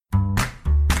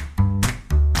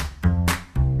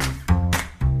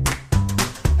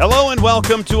Hello and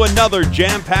welcome to another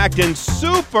jam-packed and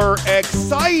super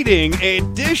exciting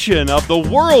edition of the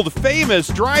world-famous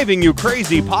Driving You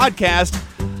Crazy podcast.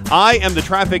 I am the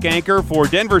traffic anchor for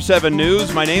Denver 7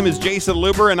 News. My name is Jason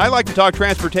Luber, and I like to talk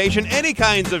transportation, any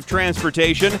kinds of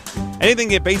transportation, anything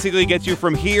that basically gets you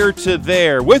from here to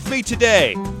there. With me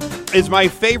today is my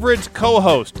favorite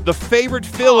co-host, the favorite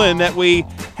fill-in that we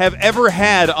have ever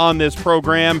had on this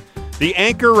program, the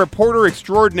anchor reporter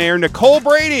extraordinaire, Nicole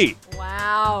Brady.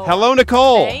 Wow. Hello,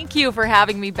 Nicole. Thank you for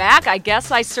having me back. I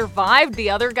guess I survived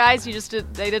the other guys.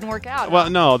 They didn't work out. Well,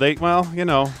 no, they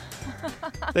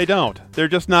don't. They're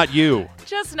just not you.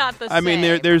 Just not the same. I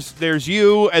mean, there's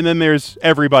you, and then there's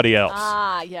everybody else.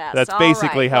 Ah, yes. That's All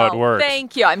basically right. how Well, it works.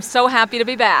 Thank you. I'm so happy to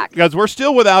be back. Because we're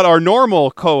still without our normal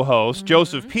co-host,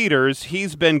 Joseph Peters.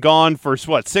 He's been gone for,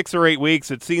 6 or 8 weeks?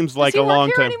 It seems like a long Does he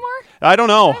work time. here anymore? I don't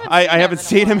know. I haven't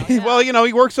seen him. Yeah. Well,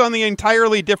 he works on the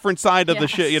entirely different side of the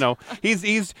Yes. shit.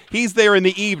 He's there in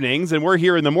the evenings, and we're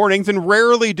here in the mornings, and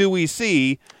rarely do we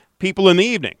see people in the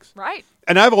evenings. Right.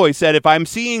 And I've always said, if I'm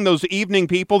seeing those evening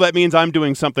people, that means I'm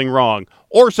doing something wrong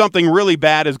or something really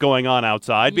bad is going on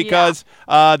outside because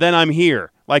then I'm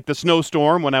here. Like the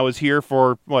snowstorm when I was here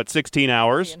for, 16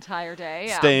 hours. The entire day,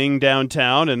 yeah. Staying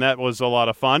downtown, and that was a lot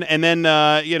of fun. And then,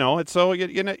 it's so,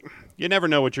 you never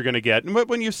know what you're going to get. But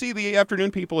when you see the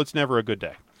afternoon people, it's never a good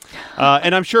day.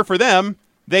 And I'm sure for them,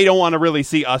 they don't want to really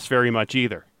see us very much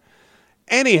either.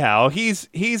 Anyhow,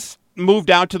 he's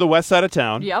moved out to the west side of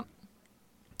town. Yep.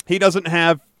 He doesn't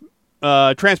have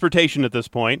transportation at this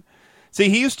point. See,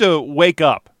 he used to wake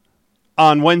up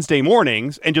on Wednesday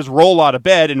mornings and just roll out of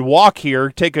bed and walk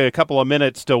here, take a couple of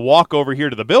minutes to walk over here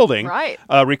to the building, right.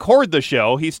 Record the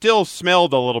show. He still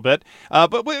smelled a little bit,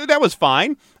 but that was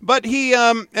fine. But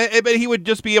he would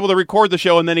just be able to record the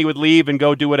show, and then he would leave and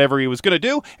go do whatever he was going to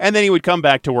do, and then he would come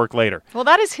back to work later. Well,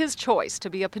 that is his choice, to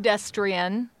be a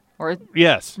pedestrian or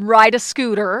yes, ride a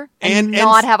scooter and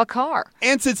not have a car.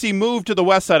 And since he moved to the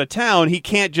west side of town, he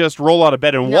can't just roll out of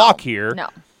bed and walk here. No.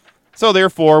 So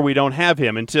therefore, we don't have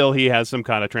him until he has some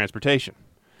kind of transportation.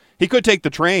 He could take the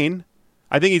train.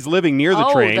 I think he's living near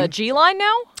the train. Oh, the G line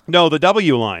now? No, the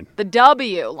W line. The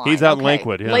W line. He's out in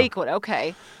Lakewood. Yeah. Lakewood,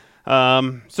 okay.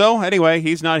 So anyway,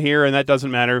 he's not here, and that doesn't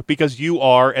matter because you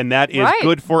are, and that is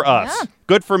good for us. Yeah.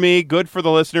 Good for me, good for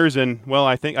the listeners, and,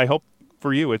 I hope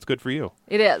for you, it's good for you.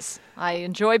 It is. I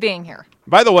enjoy being here.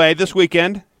 By the way, this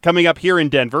weekend, coming up here in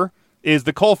Denver, is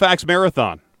the Colfax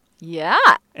Marathon. Yeah.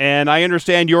 And I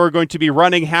understand you're going to be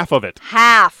running half of it.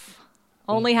 Half.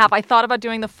 Only half. I thought about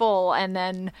doing the full, and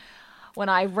then when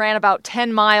I ran about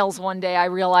 10 miles one day, I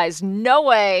realized, no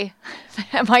way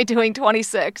am I doing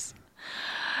 26.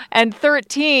 And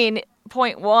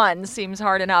 13.1 seems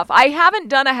hard enough. I haven't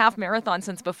done a half marathon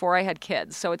since before I had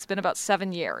kids, so it's been about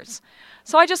 7 years.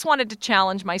 So I just wanted to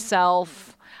challenge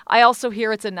myself. I also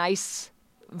hear it's a nice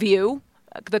view.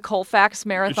 The Colfax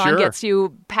Marathon gets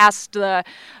you past the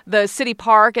city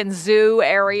park and zoo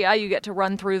area. You get to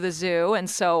run through the zoo, and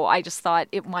so I just thought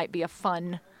it might be a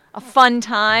fun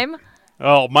time.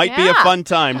 Oh, might be a fun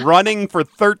time. Running for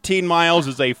 13 miles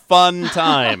is a fun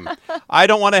time. I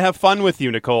don't want to have fun with you,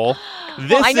 Nicole.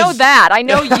 I know that. I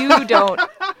know you don't.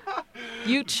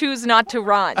 You choose not to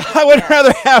run. I would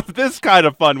rather have this kind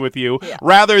of fun with you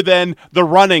rather than the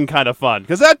running kind of fun,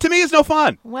 because that to me is no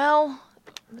fun. Well,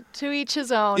 to each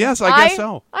his own. Yes, I guess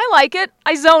so. I like it.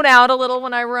 I zone out a little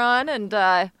when I run,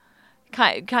 and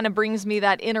kind of brings me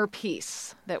that inner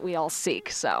peace that we all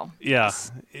seek. So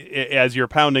as you're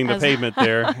pounding the pavement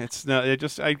there,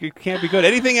 it can't be good.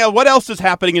 Anything else? What else is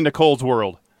happening in Nicole's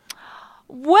world?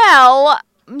 Well,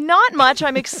 not much.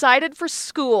 I'm excited for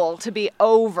school to be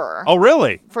over. Oh,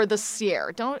 really? For this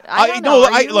year.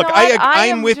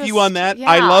 I'm with you on that. Yeah.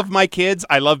 I love my kids.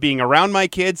 I love being around my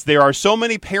kids. There are so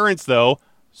many parents, though,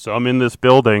 some in this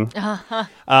building,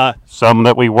 some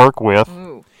that we work with,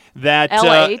 that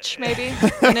LH maybe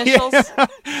initials,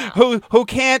 who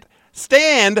can't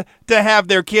stand to have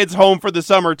their kids home for the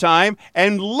summertime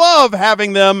and love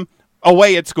having them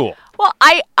away at school. Well,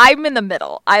 I'm in the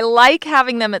middle. I like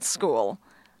having them at school.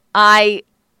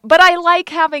 But I like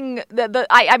having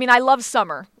I love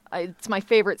summer. It's my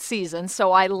favorite season,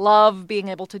 so I love being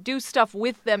able to do stuff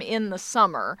with them in the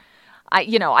summer. I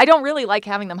don't really like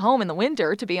having them home in the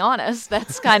winter, to be honest.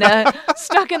 That's kind of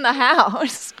stuck in the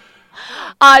house.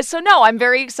 So no, I'm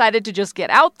very excited to just get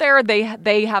out there.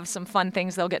 They have some fun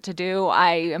things they'll get to do.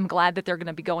 I am glad that they're going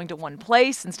to be going to one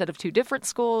place instead of two different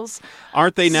schools.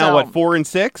 Aren't they now, 4 and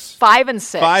 6? 5 and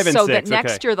 6. 5 and 6, that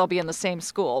next year they'll be in the same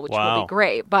school, which wow. will be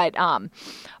great. But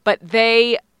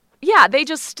they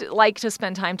just like to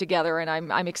spend time together, and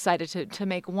I'm excited to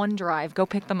make one drive, go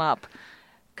pick them up,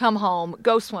 come home,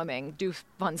 go swimming, do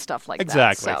fun stuff like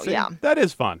Exactly. that. So, See, yeah. that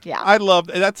is fun. Yeah. I love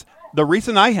that's the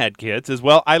reason I had kids as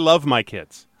well. I love my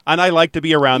kids. And I like to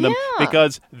be around them Yeah.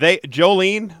 because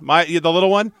Jolene, the little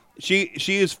one, she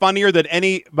is funnier than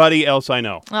anybody else I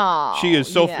know. Oh, She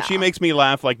is so yeah. she makes me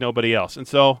laugh like nobody else. And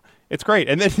so it's great.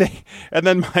 And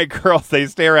then my girls, they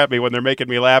stare at me when they're making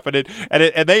me laugh, and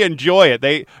they enjoy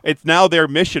it. It's now their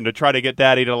mission to try to get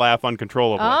Daddy to laugh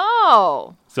uncontrollably.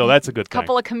 Oh. So that's a good thing.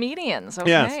 Couple of comedians. Okay.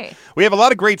 Yes. We have a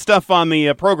lot of great stuff on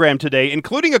the program today,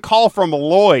 including a call from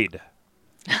Lloyd.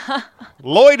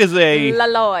 Lloyd is a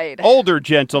Lloyd. older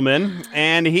gentleman,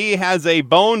 and he has a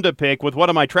bone to pick with one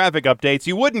of my traffic updates.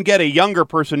 You wouldn't get a younger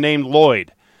person named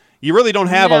Lloyd. You really don't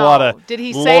have a lot of Did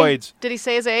he Lloyds. Did he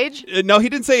say his age? No, he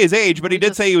didn't say his age, but he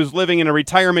did say he was living in a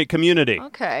retirement community.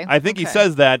 Okay. I think he okay.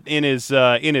 says that in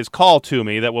his call to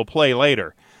me that we'll play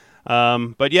later.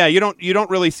 But yeah, you don't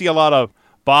really see a lot of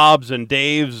Bobs and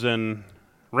Daves and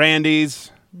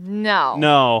Randys. No.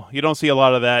 No, you don't see a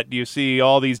lot of that. You see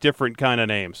all these different kind of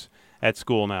names at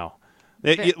school now.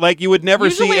 Like you would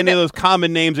never see Usually any of those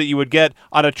common names that you would get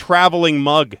on a traveling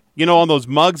mug. You know, on those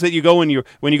mugs that you go when you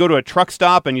go to a truck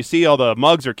stop and you see all the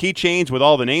mugs or keychains with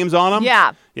all the names on them.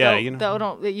 Yeah. Yeah.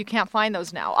 You can't find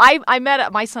those now. I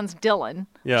met my son's Dylan.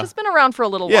 Yeah. Which has been around for a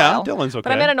little Yeah, while. Dylan's okay.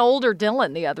 But I met an older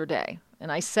Dylan the other day,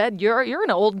 and I said, "You're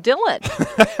an old Dylan,"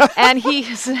 and he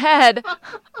said,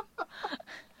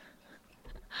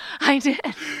 "I did."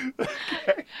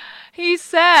 Okay. He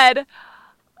said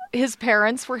his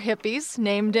parents were hippies,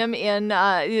 named him in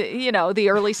the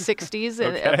early 60s.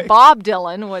 Okay. Bob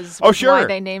Dylan was sure. why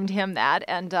they named him that.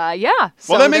 And yeah,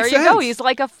 so that makes there you go. sense. He's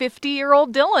like a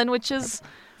 50-year-old Dylan, which is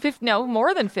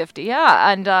more than 50,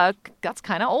 yeah. And that's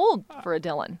kind of old for a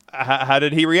Dylan. How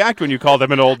did he react when you called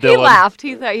him an old Dylan? He laughed.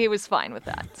 He thought he was fine with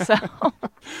that. So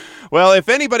Well, if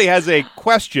anybody has a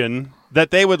question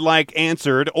that they would like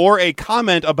answered or a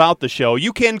comment about the show,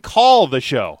 you can call the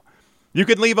show. You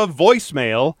can leave a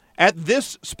voicemail at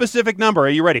this specific number. Are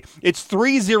you ready? It's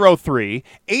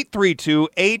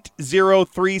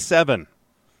 303-832-8037.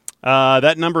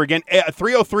 That number again,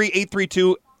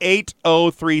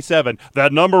 303-832-8037.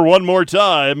 That number one more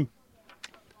time.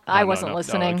 I wasn't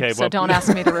listening, okay, so well, don't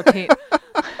ask me to repeat. Feel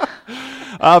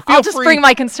I'll just free. bring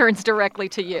my concerns directly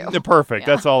to you. Perfect.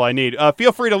 That's all I need.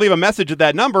 Feel free to leave a message at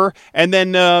that number, and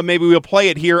then maybe we'll play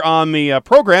it here on the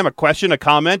program. A question, a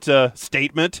comment, a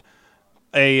statement,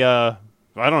 I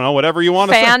don't know, whatever you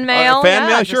want to say. Fan mail? Fan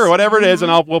Yeah, mail, sure, whatever it is,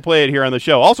 and we'll play it here on the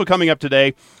show. Also coming up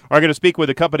today, we're going to speak with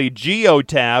the company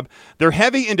Geotab. They're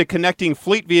heavy into connecting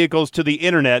fleet vehicles to the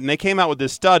internet, and they came out with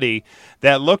this study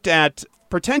that looked at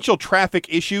potential traffic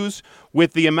issues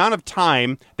with the amount of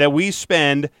time that we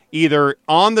spend either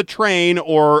on the train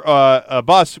or a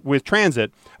bus with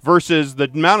transit versus the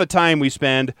amount of time we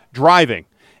spend driving.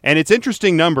 And it's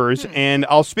interesting numbers, and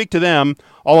I'll speak to them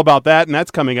all about that, and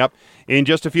that's coming up in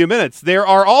just a few minutes. There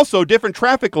are also different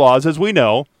traffic laws, as we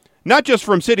know, not just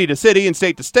from city to city and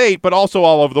state to state, but also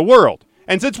all over the world.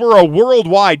 And since we're a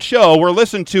worldwide show, we're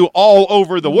listened to all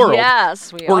over the world.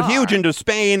 Yes, we are. We're huge into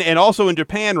Spain and also in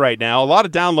Japan right now. A lot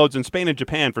of downloads in Spain and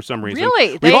Japan for some reason.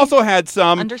 Really? We've also had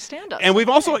some... Understand us. And we've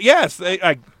also... Yes,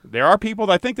 there are people,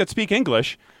 I think, that speak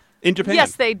English in Japan.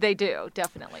 Yes, they do,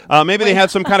 definitely. Maybe they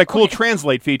have some kind of cool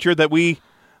translate feature that we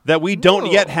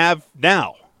don't yet have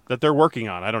now that they're working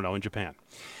on. I don't know, in Japan.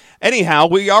 Anyhow,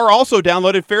 we are also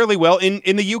downloaded fairly well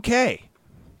in the UK.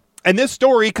 And this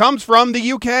story comes from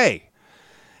the UK.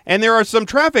 And there are some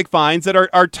traffic fines that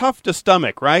are tough to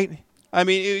stomach, right? I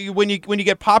mean, when you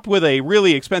get popped with a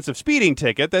really expensive speeding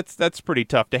ticket, that's pretty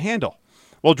tough to handle.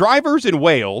 Well, drivers in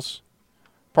Wales,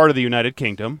 part of the United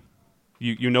Kingdom,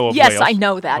 you know of Wales. Yes, I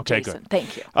know that, okay, Jason. Good.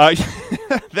 Thank you.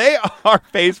 They are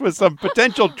faced with some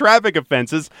potential traffic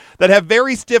offenses that have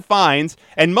very stiff fines,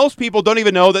 and most people don't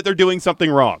even know that they're doing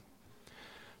something wrong.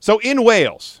 So in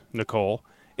Wales, Nicole,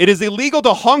 it is illegal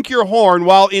to honk your horn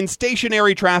while in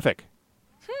stationary traffic.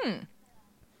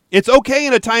 It's okay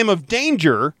in a time of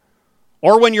danger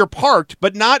or when you're parked,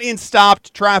 but not in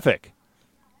stopped traffic.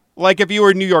 Like if you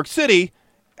were in New York City,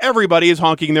 everybody is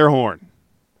honking their horn.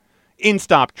 In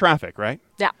stopped traffic, right?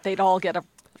 Yeah, they'd all get a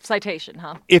citation,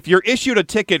 huh? If you're issued a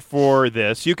ticket for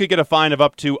this, you could get a fine of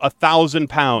up to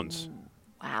 £1,000.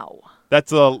 Wow.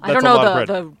 That's a lot of bread.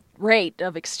 the rate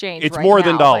of exchange. It's right more now,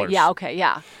 than dollars. Yeah. Okay.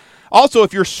 Yeah. Also,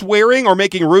 if you're swearing or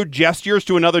making rude gestures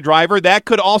to another driver, that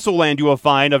could also land you a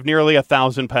fine of nearly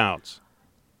 £1,000.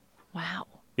 Wow.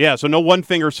 Yeah, so no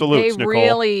one-finger salutes, They Nicole.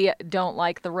 really don't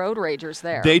like the road ragers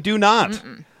there. They do not.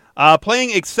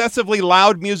 Playing excessively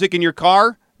loud music in your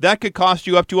car, that could cost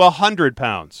you up to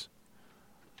 £100.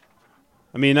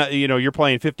 I mean, you're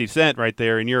playing 50 Cent right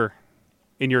there in your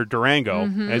in your Durango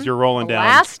as you're rolling down.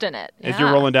 Blasting it. As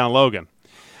you're rolling down Logan.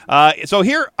 So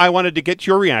here I wanted to get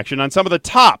your reaction on some of the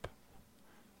top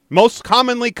most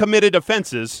commonly committed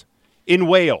offenses in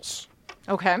Wales.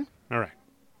 Okay. All right.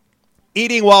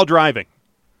 Eating while driving.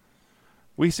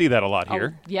 We see that a lot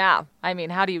here. Oh, yeah. I mean,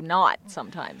 how do you not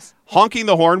sometimes? Honking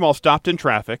the horn while stopped in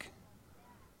traffic.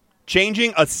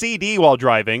 Changing a CD while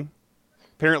driving.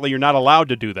 Apparently, you're not allowed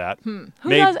to do that. Who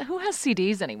has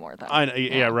CDs anymore, though?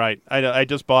 Yeah, right. I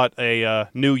just bought a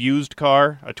new used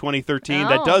car, a 2013,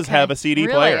 that does have a CD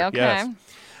player. Okay.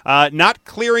 Yes. Not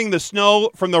clearing the snow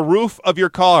from the roof of your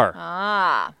car.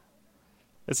 Ah.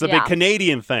 It's a big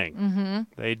Canadian thing. Mm-hmm.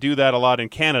 They do that a lot in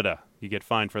Canada. You get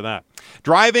fined for that.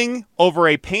 Driving over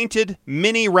a painted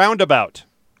mini roundabout.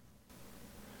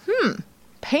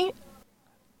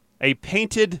 A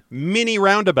painted mini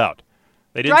roundabout.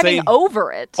 They didn't Driving say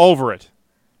over it. Over it.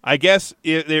 I guess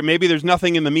maybe there's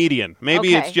nothing in the median.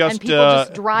 Maybe it's just,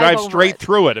 drive straight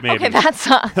through it. Maybe. Okay, that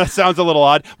sounds a little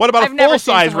odd. What about a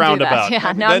full-size roundabout?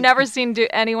 Yeah, no, I've never seen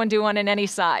anyone do one in any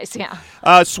size. Yeah.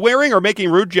 Swearing or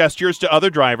making rude gestures to other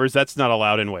drivers, that's not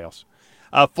allowed in Wales.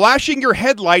 Flashing your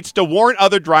headlights to warn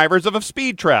other drivers of a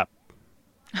speed trap.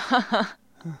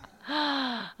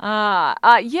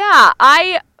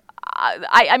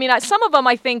 I mean, some of them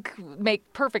I think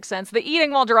make perfect sense. The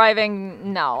eating while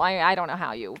driving, no, I don't know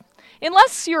how you,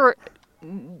 unless you're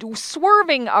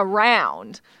swerving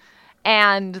around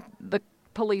and the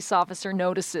police officer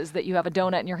notices that you have a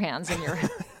donut in your hands and your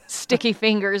sticky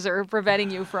fingers are preventing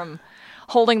you from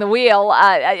holding the wheel.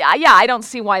 I don't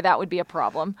see why that would be a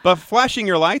problem. But flashing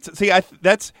your lights, see,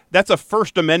 that's a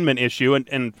First Amendment issue,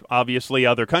 and obviously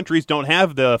other countries don't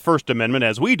have the First Amendment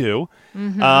as we do.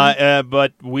 Mm-hmm.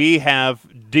 But we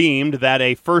have deemed that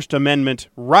a First Amendment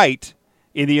right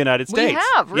in the United States. We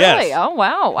have, really? Yes. Oh,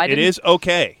 wow. It is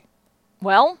okay.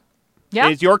 Well, yeah.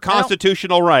 It is your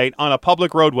constitutional right on a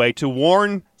public roadway to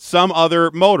warn some other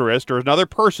motorist or another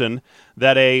person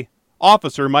that a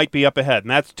officer might be up ahead, and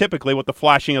that's typically what the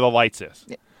flashing of the lights is.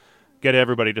 Yeah. Get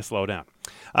everybody to slow down.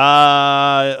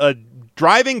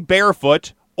 Driving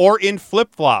barefoot or in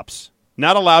flip-flops,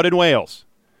 not allowed in Wales.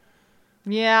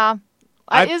 Yeah.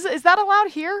 Is that allowed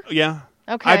here? Yeah.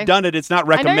 Okay. I've done it. It's not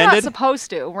recommended. I know you're not supposed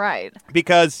to, right.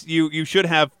 Because you should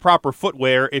have proper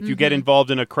footwear if you get involved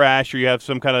in a crash or you have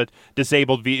some kind of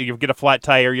disabled vehicle, you get a flat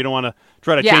tire, you don't want to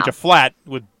try to change a flat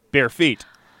with bare feet.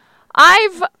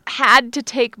 I've had to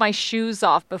take my shoes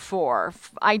off before.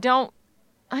 I don't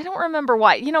remember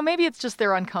why. Maybe it's just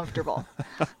they're uncomfortable.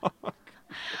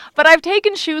 But I've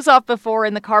taken shoes off before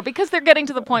in the car because they're getting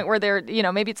to the point where they're,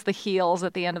 maybe it's the heels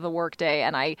at the end of the workday,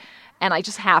 and I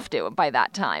just have to by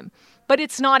that time. But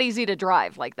it's not easy to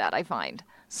drive like that, I find.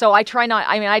 So I try not.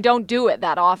 I mean, I don't do it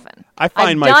that often. I've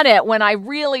done it when I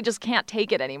really just can't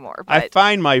take it anymore. But I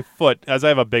find my foot, as I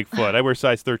have a big foot, I wear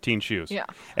size 13 shoes. Yeah.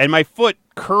 And my foot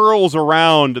curls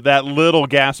around that little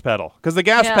gas pedal because the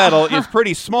gas pedal is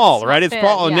pretty small, right? It's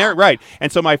right.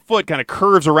 And so my foot kind of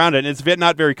curves around it, and it's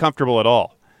not very comfortable at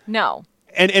all. No.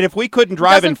 And if we couldn't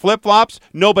drive in flip-flops,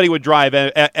 nobody would drive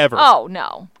ever. Oh,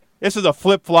 no. This is a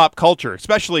flip-flop culture,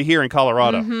 especially here in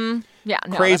Colorado. Mm-hmm. Yeah,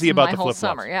 no, crazy that's about my the whole flip-flops.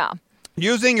 summer, yeah.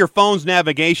 Using your phone's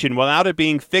navigation without it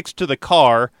being fixed to the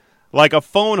car like a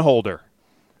phone holder.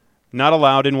 Not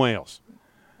allowed in Wales.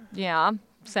 Yeah,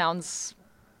 sounds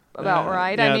about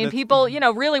right. Yeah, I mean, people,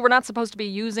 really we're not supposed to be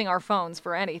using our phones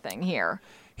for anything here.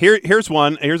 Here's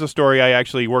one. Here's a story I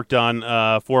actually worked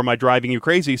on for my Driving You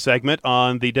Crazy segment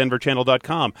on the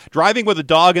denverchannel.com. Driving with a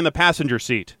dog in the passenger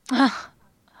seat.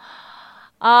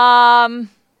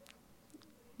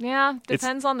 Yeah,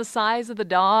 depends on the size of the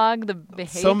dog, the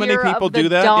behavior so many people of the do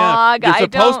that. dog. Yeah. You're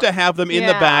supposed to have them in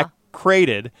the back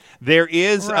crated. There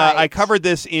is, right. I covered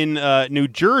this in New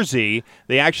Jersey.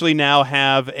 They actually now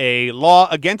have a law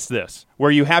against this, where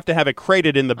you have to have it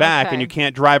crated in the back, and you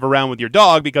can't drive around with your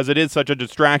dog because it is such a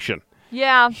distraction.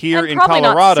 Yeah, here in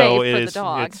Colorado,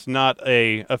 it's not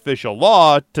a official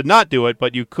law to not do it,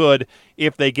 but you could,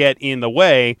 if they get in the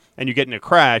way and you get in a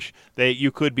crash,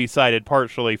 you could be cited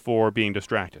partially for being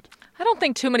distracted. I don't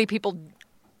think too many people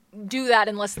do that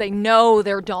unless they know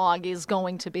their dog is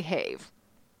going to behave.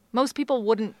 Most people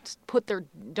wouldn't put their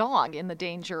dog in the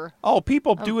danger. Oh,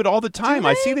 people do it all the time.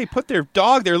 I see they put their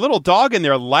little dog in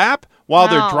their lap while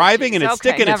they're driving, and it's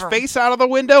sticking its face out of the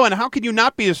window. And how can you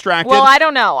not be distracted? Well, I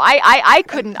don't know. I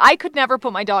couldn't. I could never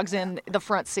put my dogs in the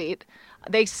front seat.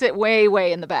 They sit way,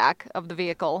 way in the back of the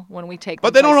vehicle when we take them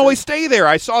But they don't places. always stay there.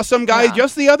 I saw some guy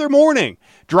just the other morning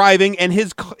driving, and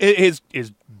his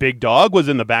big dog was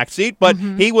in the back seat, but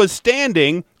he was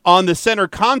standing on the center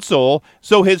console,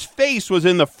 so his face was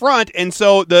in the front, and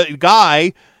so the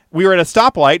guy we were at a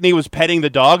stoplight, and he was petting the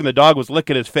dog, and the dog was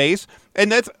licking his face.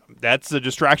 And that's a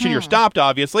distraction. You're stopped,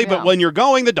 obviously. Yeah. But when you're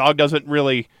going, the dog doesn't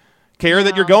really care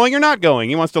that you're going or not going.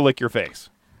 He wants to lick your face.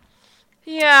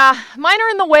 Yeah, mine are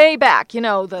in the way back,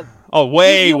 the... Oh,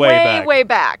 way back. Way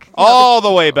back. All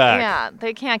the way back. Yeah,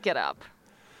 they can't get up.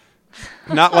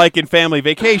 Not like in Family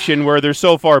Vacation, where they're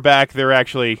so far back, they're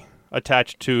actually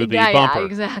attached to the bumper. Yeah,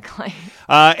 exactly.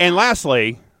 And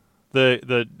lastly,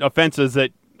 the offenses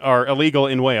that are illegal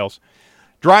in Wales.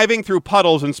 Driving through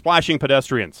puddles and splashing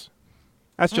pedestrians.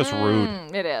 That's just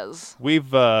rude. It is.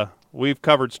 We've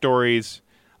covered stories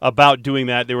about doing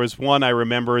that. There was one I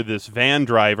remember, this van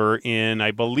driver in, I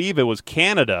believe it was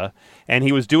Canada, and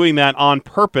he was doing that on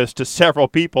purpose to several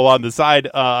people on the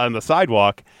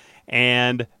sidewalk,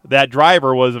 and that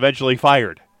driver was eventually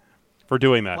fired for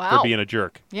doing that, for being a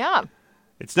jerk. Yeah.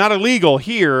 It's not illegal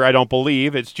here, I don't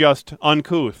believe. It's just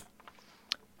uncouth.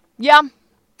 Yeah.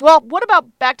 Well, what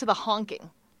about back to the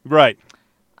honking? Right.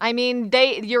 I mean,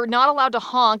 you're not allowed to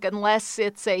honk unless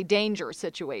it's a danger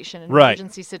situation, an right.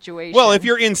 emergency situation. Well, if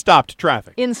you're in stopped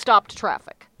traffic. In stopped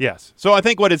traffic. Yes. So I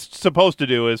think what it's supposed to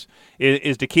do is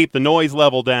to keep the noise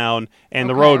level down and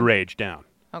the road rage down.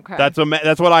 Okay. That's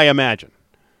what I imagine.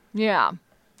 Yeah.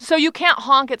 So you can't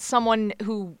honk at someone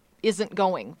who isn't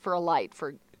going for a light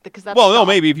because that's no,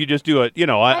 maybe if you just do it,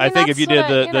 I think if you did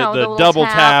the double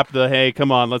tap, hey,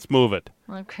 come on, let's move it.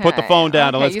 Okay. Put the phone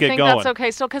down and let's get going. You think that's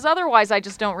okay still? Because otherwise I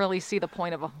just don't really see the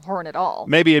point of a horn at all.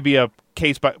 Maybe it'd be a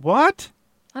case by... What?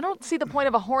 I don't see the point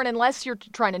of a horn unless you're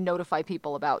trying to notify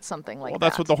people about something like that. Well,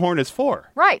 that's what the horn is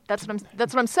for. Right. That's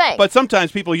what I'm saying. But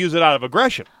sometimes people use it out of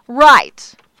aggression.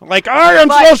 Right. Like, I am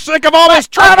so sick of all this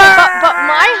traffic! But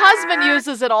my husband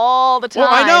uses it all the time.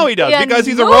 Well, I know he does, because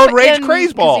he's a road rage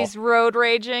crazeball. Because he's road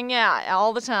raging,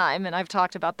 all the time, and I've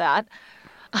talked about that.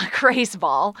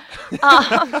 Crazeball.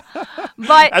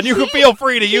 And you can feel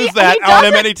free to use that on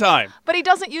him anytime. But he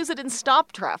doesn't use it in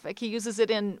stop traffic. He uses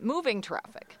it in moving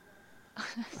traffic.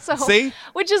 So, see?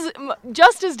 Which is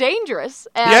just as dangerous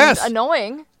and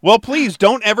annoying. Well, please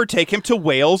don't ever take him to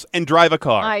Wales and drive a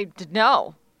car.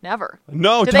 No. Never.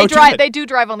 No, don't do it. They do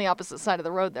drive on the opposite side of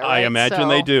the road there, right? I imagine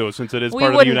they do, since it is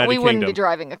part of the United Kingdom. We wouldn't be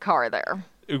driving a car there.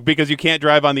 Because you can't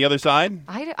drive on the other side?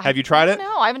 Have you tried it?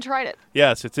 No, I haven't tried it.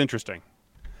 Yes, it's interesting.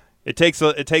 It takes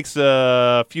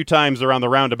a few times around the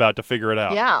roundabout to figure it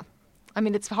out. Yeah. I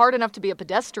mean, it's hard enough to be a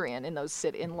pedestrian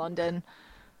in London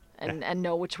and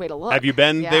know which way to look. Have you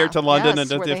been there to London?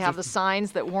 Yes, where they have the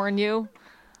signs that warn you,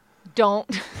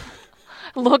 don't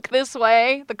look this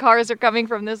way. The cars are coming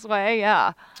from this way.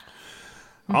 Yeah.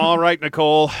 All right,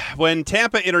 Nicole. When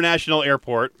Tampa International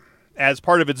Airport, as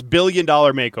part of its $1 billion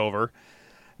makeover,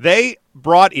 they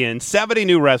brought in 70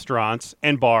 new restaurants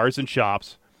and bars and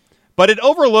shops, but it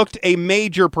overlooked a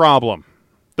major problem.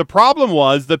 The problem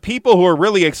was the people who are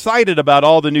really excited about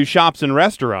all the new shops and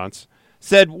restaurants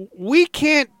said, we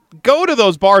can't go to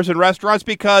those bars and restaurants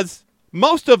because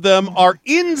most of them are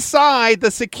inside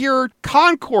the secure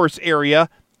concourse area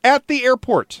at the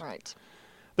airport. Right.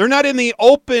 They're not in the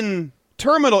open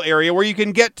terminal area where you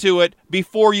can get to it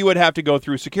before you would have to go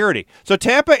through security. So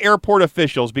Tampa airport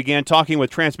officials began talking with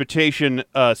Transportation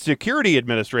Security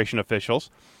Administration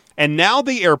officials, and now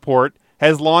the airport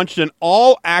has launched an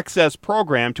all-access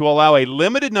program to allow a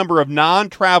limited number of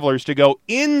non-travelers to go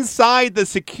inside the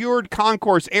secured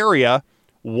concourse area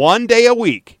 1 day a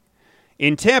week.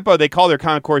 In Tampa, they call their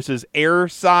concourses air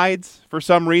sides for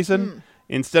some reason.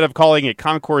 Instead of calling it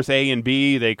concourse A and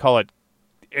B, they call it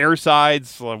air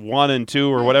sides 1 and 2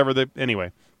 or whatever.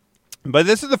 Anyway. But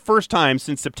this is the first time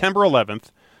since September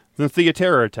 11th, since the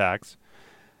terror attacks,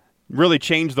 really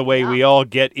changed the way we all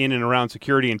get in and around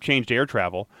security and changed air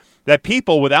travel, that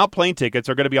people without plane tickets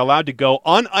are going to be allowed to go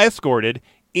unescorted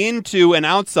into and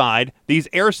outside these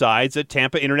air sides at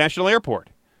Tampa International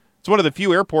Airport. It's one of the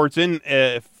few airports in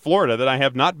Florida that I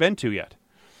have not been to yet.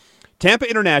 Tampa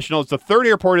International is the third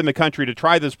airport in the country to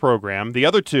try this program. The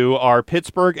other two are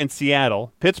Pittsburgh and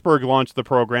Seattle. Pittsburgh launched the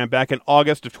program back in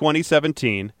August of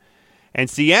 2017. And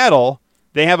Seattle,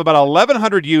 they have about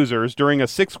 1,100 users during a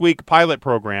 6-week pilot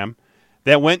program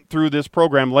that went through this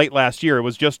program late last year. It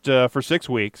was just for 6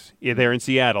 weeks there in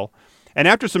Seattle. And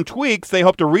after some tweaks, they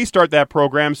hope to restart that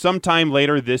program sometime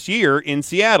later this year in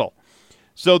Seattle.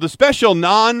 So the special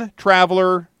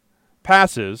non-traveler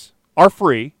passes are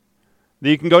free.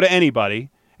 You can go to anybody.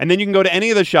 And then you can go to any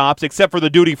of the shops except for the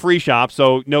duty-free shops.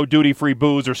 So no duty-free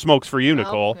booze or smokes for you,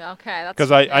 Nicole. Okay.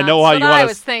 Because I know how you want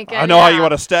to. I know how you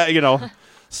want to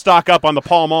stock up on the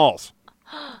Pall Malls.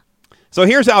 So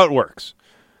here's how it works.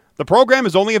 The program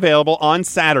is only available on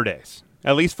Saturdays,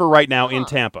 at least for right now in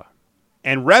Tampa.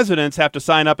 And residents have to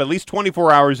sign up at least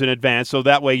 24 hours in advance, so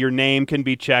that way your name can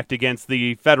be checked against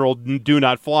the federal do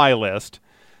not fly list,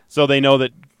 so they know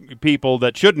that people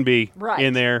that shouldn't be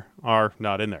in there are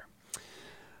not in there.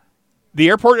 The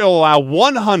airport will allow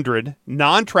 100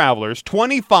 non-travelers,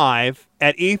 25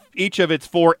 at each of its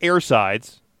 4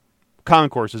 airsides,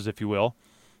 concourses, if you will,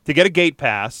 to get a gate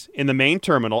pass in the main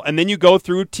terminal, and then you go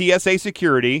through TSA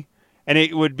security, and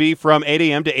it would be from 8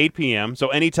 a.m. to 8 p.m., so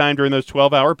anytime during those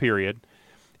 12-hour period.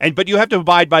 But you have to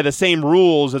abide by the same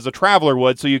rules as a traveler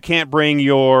would, so you can't bring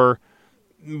your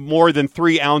more than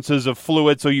 3 ounces of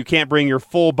fluid, so you can't bring your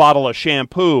full bottle of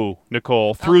shampoo,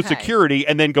 Nicole, through security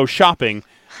and then go shopping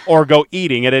or go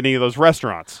eating at any of those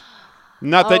restaurants.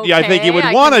 Not that I think you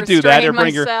would want to do that or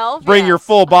bring your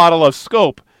full bottle of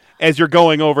Scope as you're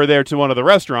going over there to one of the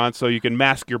restaurants so you can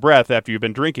mask your breath after you've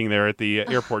been drinking there at the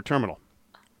airport terminal.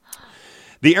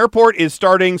 The airport is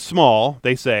starting small,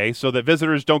 they say, so that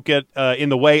visitors don't get in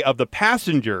the way of the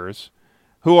passengers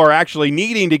who are actually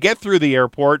needing to get through the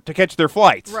airport to catch their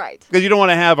flights. Right. Because you don't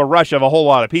want to have a rush of a whole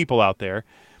lot of people out there.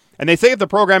 And they say if the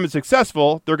program is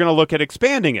successful, they're going to look at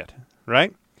expanding it,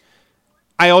 right?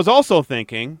 I was also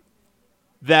thinking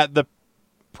that the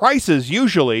prices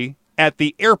usually at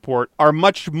the airport are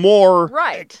much more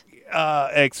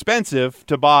expensive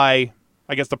to buy.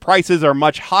 I guess the prices are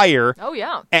much higher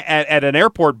at an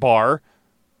airport bar,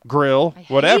 grill,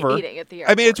 whatever. Hate eating at the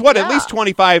airport. I mean, it's at least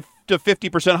 25 to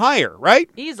 50% higher, right?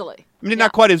 Easily. I mean,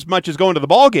 not quite as much as going to the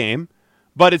ball game,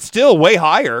 but it's still way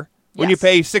higher when you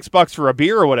pay $6 for a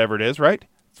beer or whatever it is, right?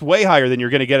 It's way higher than you're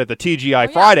going to get at the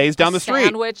TGI Fridays down the street. A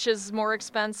sandwich is more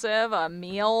expensive. A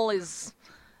meal is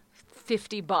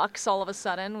 $50 all of a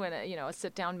sudden when a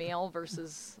sit-down meal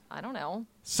versus, I don't know,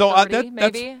 so 30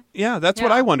 maybe. That's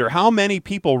what I wonder. How many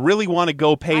people really want to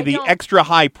go pay the extra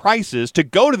high prices to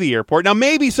go to the airport? Now,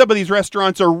 maybe some of these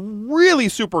restaurants are really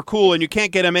super cool and you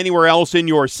can't get them anywhere else in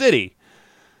your city.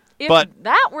 If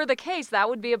that were the case, that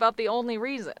would be about the only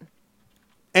reason.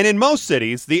 And in most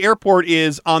cities, the airport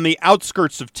is on the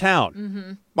outskirts of town.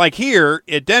 Mm-hmm. Like here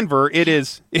at Denver,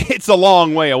 it's a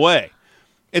long way away.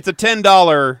 It's a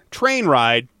 $10 train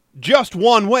ride just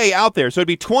one way out there. So it'd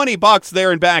be $20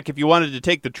 there and back if you wanted to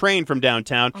take the train from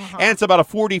downtown. And it's about a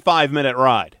 45-minute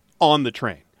ride on the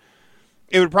train.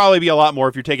 It would probably be a lot more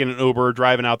if you're taking an Uber or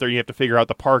driving out there. You have to figure out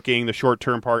the parking, the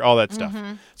short-term park, all that stuff.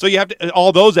 So you have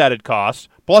all those added costs,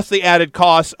 plus the added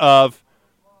costs of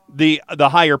the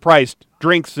higher-priced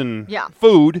drinks and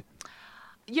food.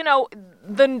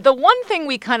 The one thing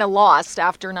we kind of lost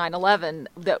after 9/11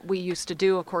 that we used to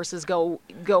do, of course, is go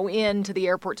into the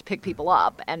airport to pick people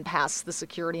up and pass the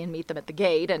security and meet them at the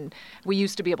gate, and we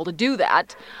used to be able to do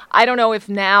that. I don't know if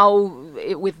now,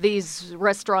 with these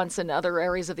restaurants and other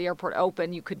areas of the airport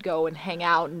open, you could go and hang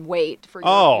out and wait for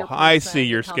your I see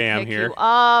your scam here.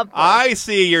 I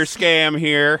see your scam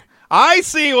here. I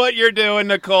see what you're doing,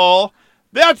 Nicole.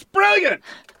 That's brilliant.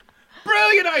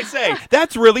 Brilliant, I say.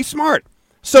 That's really smart.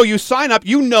 So you sign up,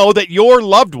 you know that your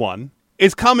loved one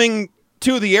is coming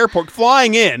to the airport,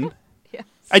 flying in,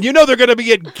 and you know they're going to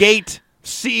be at gate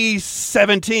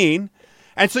C-17,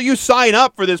 and so you sign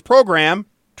up for this program,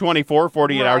 24,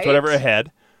 48 hours, whatever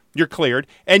ahead, you're cleared,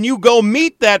 and you go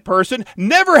meet that person,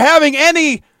 never having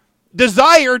any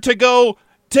desire to go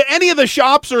to any of the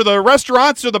shops or the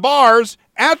restaurants or the bars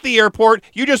at the airport.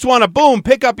 You just want to, boom,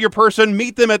 pick up your person,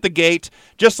 meet them at the gate,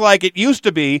 just like it used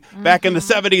to be back in the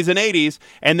 70s and 80s,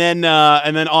 and then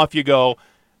off you go.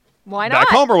 Why not? Back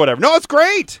home or whatever. No, it's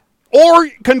great. Or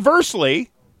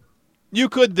conversely, you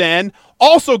could then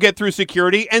also get through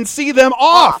security and see them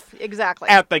off exactly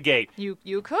at the gate. You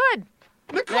could.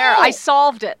 Nicole! There, I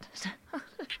solved it.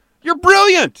 You're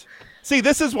brilliant. See,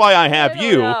 this is why I have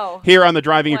you here on the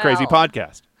Driving You Crazy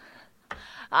podcast.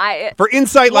 For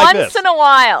insight like this. Once in a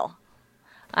while,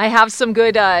 I have some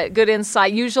good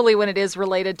insight, usually when it is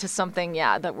related to something,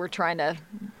 that we're trying to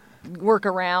work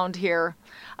around here,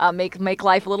 make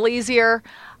life a little easier.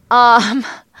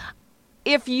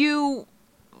 If you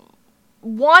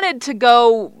wanted to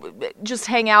go just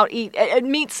hang out, eat,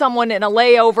 and meet someone in a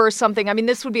layover or something, I mean,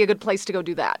 this would be a good place to go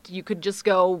do that. You could just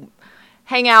go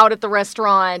hang out at the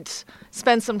restaurant,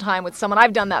 spend some time with someone.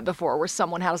 I've done that before, where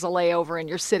someone has a layover in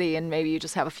your city and maybe you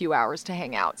just have a few hours to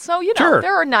hang out. So,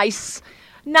 there are nice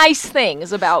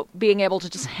things about being able to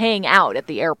just hang out at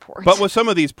the airport. But with some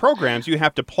of these programs, you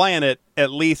have to plan it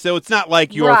at least. So it's not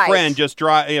like your friend just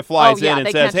flies in and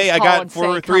says, hey, I got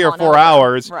 3 or 4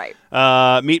 hours.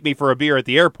 Meet me for a beer at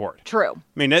the airport. True. I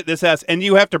mean, and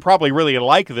you have to probably really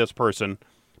like this person.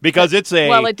 Because it's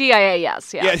at DIA,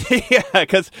 yes,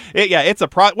 because it's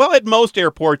at most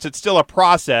airports, it's still a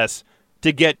process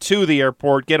to get to the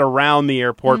airport, get around the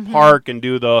airport, park, and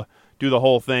do do the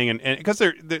whole thing, and because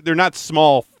they're not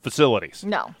small facilities.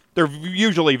 No. They're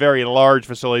usually very large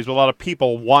facilities with a lot of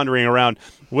people wandering around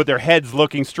with their heads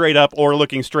looking straight up or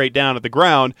looking straight down at the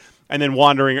ground, and then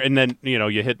wandering, and then,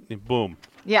 you hit, boom.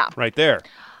 Yeah. Right there.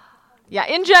 Yeah,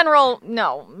 in general,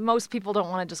 no. Most people don't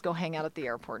want to just go hang out at the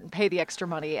airport and pay the extra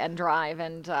money and drive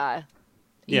and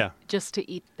eat just to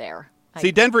eat there.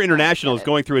 See, Denver International is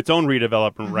going through its own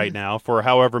redevelopment right now for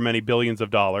however many billions of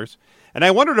dollars. And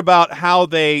I wondered about how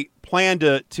they plan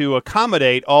to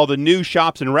accommodate all the new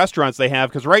shops and restaurants they have,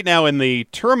 because right now in the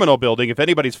terminal building, if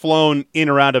anybody's flown in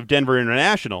or out of Denver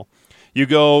International, you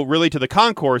go really to the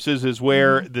concourses is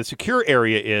where the secure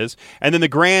area is, and then the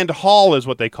Grand Hall is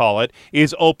what they call it,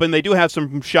 is open. They do have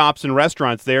some shops and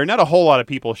restaurants there. Not a whole lot of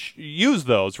people use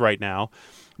those right now,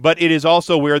 but it is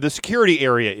also where the security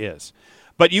area is.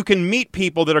 But you can meet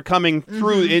people that are coming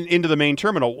through into the main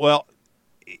terminal. Well,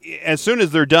 as soon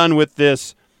as they're done with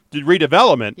this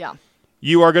redevelopment,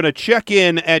 you are going to check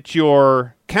in at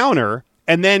your counter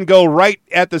and then go right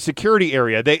at the security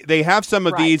area. They have some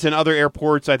of these in other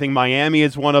airports. I think Miami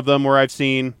is one of them where I've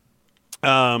seen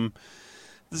some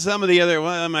of the other.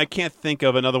 Well, I can't think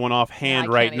of another one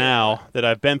offhand right now that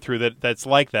I've been through that's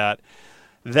like that.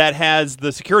 That has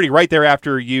the security right there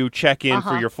after you check in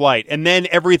for your flight. And then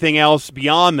everything else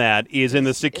beyond that is in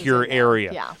the secure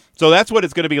area. Yeah. So that's what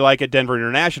it's going to be like at Denver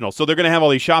International. So they're going to have all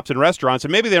these shops and restaurants,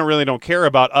 and maybe they don't care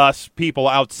about us people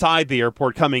outside the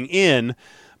airport coming in,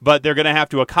 but they're going to have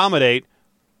to accommodate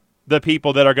the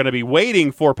people that are going to be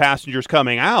waiting for passengers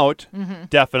coming out,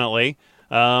 definitely.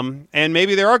 And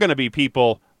maybe there are going to be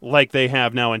people like they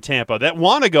have now in Tampa that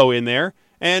want to go in there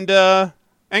and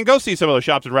go see some of those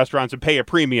shops and restaurants and pay a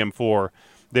premium for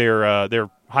their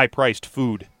high-priced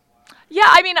food. Yeah,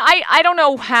 I mean, I don't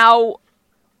know how.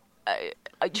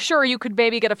 Sure, you could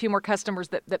maybe get a few more customers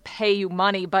that pay you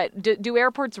money, but do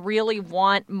airports really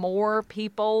want more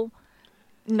people,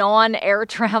 non-air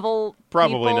travel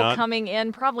people coming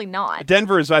in? Probably not.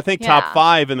 Denver is, I think, top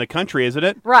 5 in the country, isn't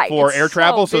it? Right. For air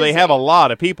travel, so they have a lot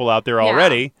of people out there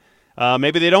already.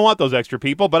 Maybe they don't want those extra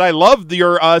people, but I love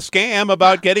your scam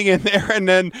about getting in there and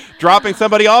then dropping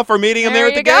somebody off or meeting them there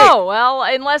at the gate. There you go. Well,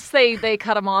 unless they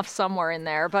cut them off somewhere in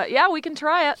there. But, yeah, we can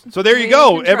try it. So there you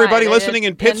go. Everybody listening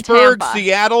in Pittsburgh,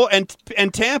 Seattle,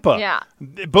 and Tampa. Yeah.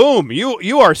 Boom.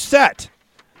 You are set.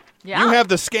 Yeah. You have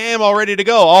the scam all ready to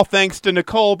go, all thanks to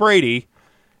Nicole Brady.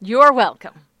 You're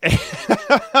welcome.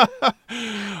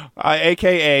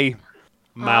 A.K.A.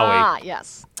 Maui.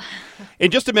 Yes.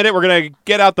 In just a minute, we're going to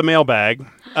get out the mailbag.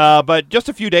 But just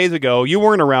a few days ago, you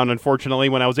weren't around, unfortunately,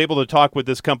 when I was able to talk with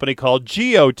this company called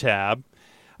Geotab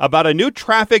about a new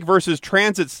traffic versus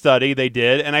transit study they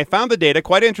did, and I found the data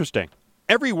quite interesting.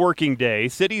 Every working day,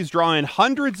 cities draw in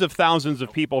hundreds of thousands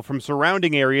of people from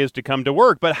surrounding areas to come to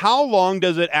work. But how long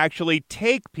does it actually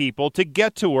take people to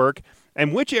get to work,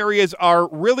 and which areas are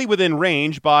really within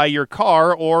range by your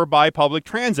car or by public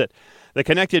transit? The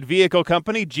connected vehicle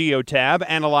company, Geotab,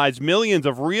 analyzed millions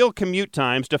of real commute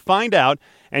times to find out.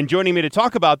 And joining me to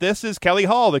talk about this is Kelly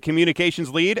Hall, the communications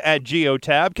lead at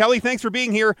Geotab. Kelly, thanks for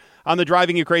being here on the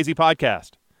Driving You Crazy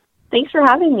podcast. Thanks for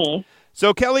having me.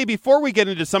 So, Kelly, before we get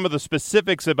into some of the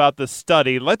specifics about the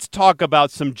study, let's talk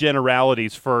about some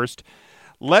generalities first.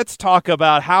 Let's talk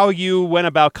about how you went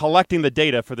about collecting the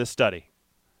data for this study.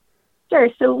 Sure.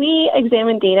 So we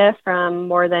examined data from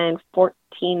more than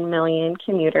 14 million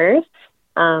commuters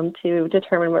to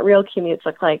determine what real commutes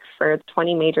look like for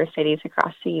 20 major cities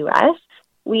across the U.S.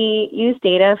 We used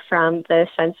data from the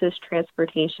Census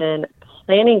Transportation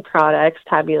Planning Products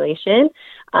tabulation,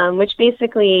 which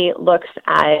basically looks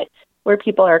at where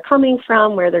people are coming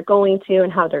from, where they're going to,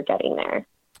 and how they're getting there.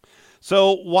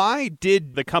 So why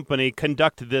did the company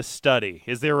conduct this study?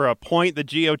 Is there a point that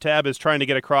Geotab is trying to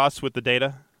get across with the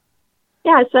data?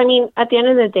 Yeah, so I mean, at the end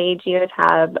of the day,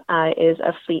 Geotab is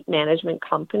a fleet management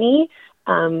company.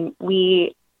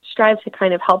 We strive to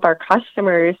kind of help our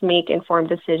customers make informed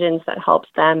decisions that helps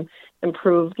them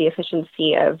improve the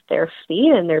efficiency of their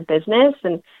fleet and their business.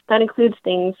 And that includes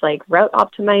things like route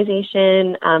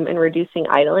optimization and reducing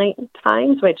idling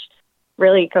times, which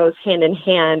really goes hand in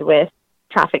hand with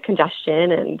traffic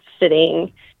congestion and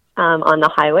sitting on the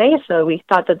highway. So we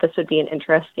thought that this would be an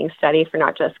interesting study for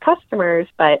not just customers,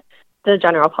 but the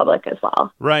general public as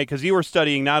well. Right, because you were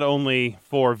studying not only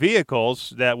for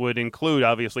vehicles, that would include,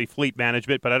 obviously, fleet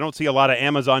management, but I don't see a lot of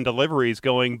Amazon deliveries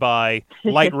going by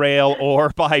light rail or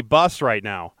by bus right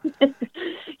now.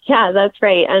 Yeah, that's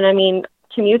right. And I mean,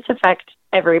 commutes affect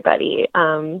everybody.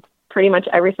 Pretty much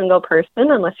every single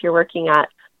person, unless you're working at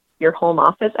your home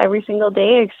office every single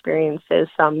day, experiences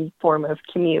some form of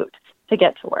commute to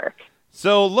get to work.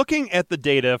 So looking at the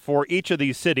data for each of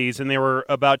these cities, and there were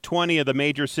about 20 of the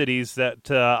major cities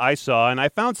that I saw, and I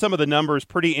found some of the numbers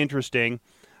pretty interesting.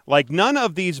 Like none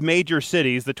of these major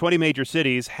cities, the 20 major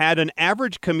cities, had an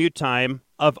average commute time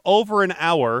of over an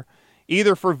hour,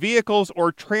 either for vehicles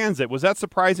or transit. Was that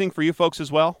surprising for you folks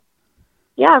as well?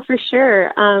 Yeah, for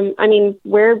sure. I mean,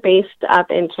 we're based up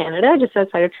in Canada, just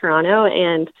outside of Toronto,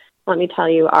 and let me tell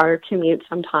you, our commute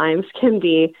sometimes can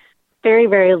be very,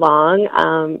 very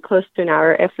long, close to an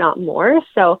hour, if not more.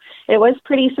 So it was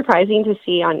pretty surprising to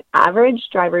see on average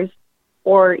drivers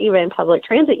or even public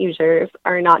transit users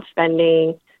are not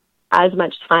spending as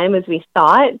much time as we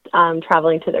thought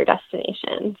traveling to their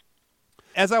destinations.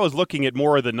 As I was looking at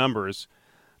more of the numbers,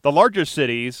 the larger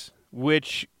cities,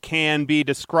 which can be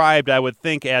described, I would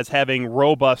think, as having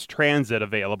robust transit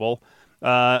available,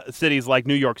 cities like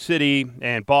New York City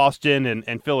and Boston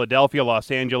and Philadelphia, Los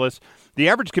Angeles, the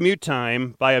average commute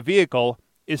time by a vehicle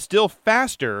is still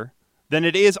faster than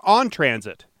it is on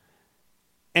transit.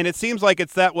 And it seems like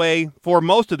it's that way for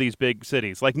most of these big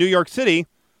cities. Like New York City,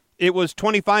 it was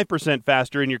 25%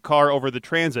 faster in your car over the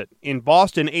transit. In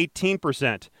Boston,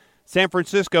 18%. San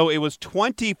Francisco, it was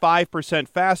 25%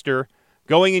 faster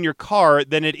going in your car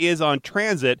than it is on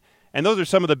transit. And those are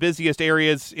some of the busiest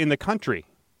areas in the country.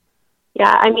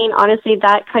 Yeah, I mean, honestly,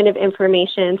 that kind of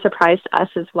information surprised us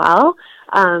as well.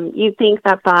 You'd think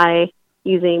that by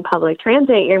using public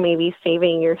transit, you're maybe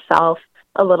saving yourself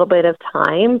a little bit of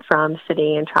time from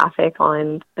sitting in traffic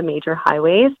on the major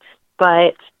highways.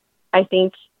 But I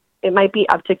think it might be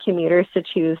up to commuters to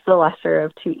choose the lesser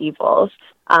of two evils.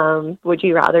 Would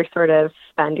you rather sort of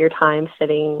spend your time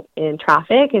sitting in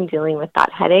traffic and dealing with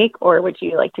that headache, or would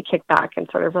you like to kick back and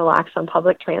sort of relax on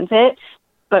public transit,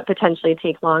 but potentially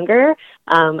take longer?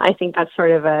 I think that's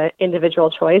sort of an individual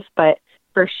choice, but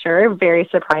for sure, very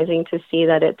surprising to see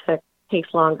that it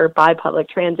takes longer by public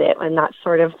transit when that's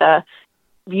sort of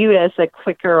viewed as a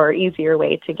quicker or easier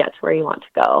way to get to where you want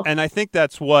to go. And I think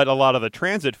that's what a lot of the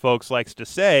transit folks likes to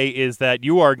say, is that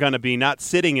you are going to be not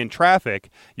sitting in traffic.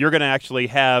 You're going to actually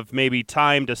have maybe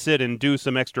time to sit and do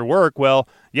some extra work. Well,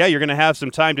 yeah, you're going to have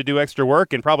some time to do extra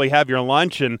work and probably have your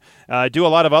lunch and do a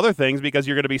lot of other things, because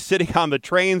you're going to be sitting on the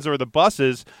trains or the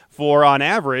buses for, on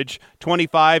average,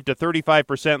 25 to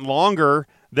 35% longer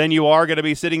than you are going to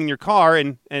be sitting in your car.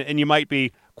 And you might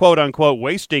be, quote unquote,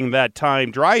 wasting that time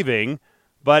driving,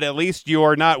 but at least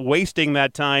you're not wasting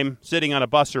that time sitting on a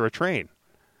bus or a train.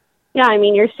 Yeah, I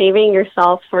mean, you're saving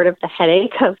yourself sort of the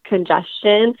headache of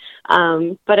congestion.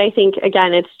 But I think,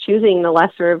 again, it's choosing the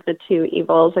lesser of the two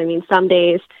evils. I mean, some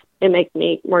days it might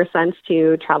make more sense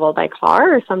to travel by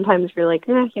car, or sometimes you're like,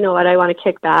 you know what, I want to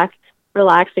kick back,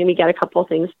 relax, maybe get a couple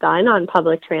things done on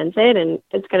public transit, and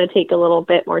it's going to take a little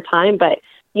bit more time, but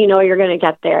you know you're going to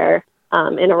get there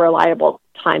in a reliable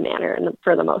time manner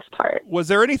for the most part. Was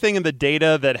there anything in the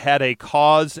data that had a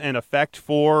cause and effect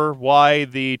for why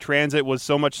the transit was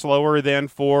so much slower than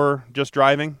for just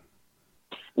driving?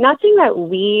 Nothing that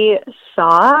we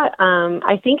saw.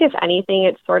 I think if anything,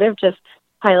 it sort of just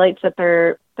highlights that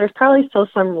there's probably still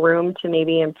some room to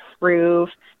maybe improve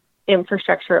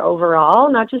infrastructure overall,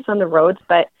 not just on the roads,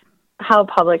 but how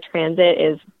public transit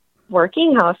is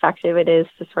working, how effective it is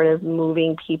to sort of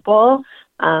moving people.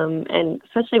 And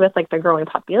especially with like the growing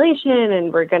population,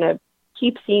 and we're going to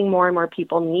keep seeing more and more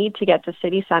people need to get to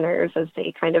city centers as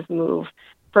they kind of move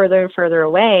further and further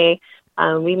away.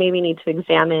 We maybe need to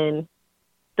examine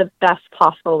the best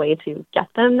possible way to get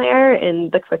them there in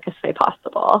the quickest way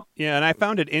possible. Yeah, and I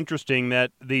found it interesting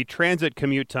that the transit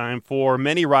commute time for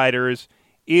many riders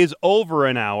is over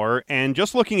an hour. And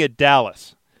just looking at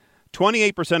Dallas,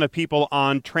 28% of people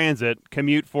on transit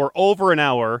commute for over an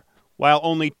hour, while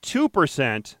only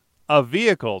 2% of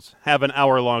vehicles have an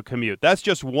hour-long commute. That's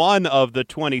just one of the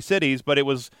 20 cities, but it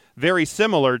was very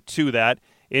similar to that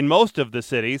in most of the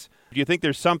cities. Do you think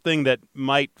there's something that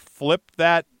might flip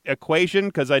that equation?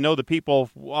 Because I know the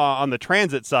people on the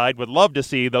transit side would love to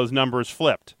see those numbers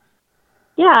flipped.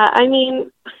 Yeah, I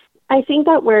mean, I think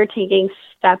that we're taking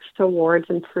steps towards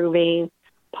improving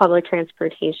public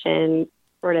transportation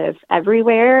sort of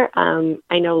everywhere.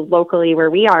 I know locally where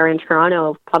we are in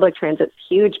Toronto, public transit's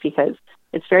huge because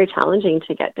it's very challenging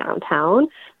to get downtown.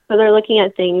 So they're looking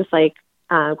at things like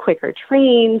quicker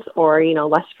trains or,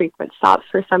 less frequent stops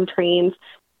for some trains.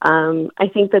 I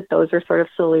think that those are sort of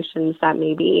solutions that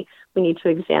maybe we need to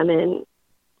examine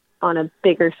on a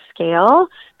bigger scale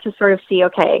to sort of see,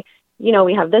 okay,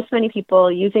 we have this many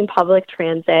people using public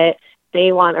transit.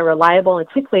 They want a reliable and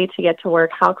quick way to get to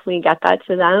work. How can we get that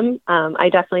to them? I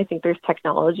definitely think there's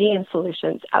technology and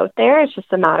solutions out there. It's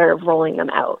just a matter of rolling them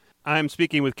out. I'm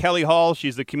speaking with Kelly Hall.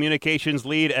 She's the communications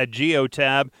lead at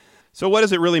Geotab. So what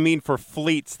does it really mean for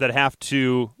fleets that have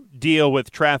to deal with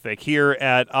traffic? Here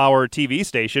at our TV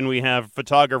station, we have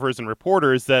photographers and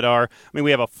reporters that are,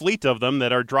 we have a fleet of them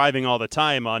that are driving all the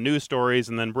time on news stories,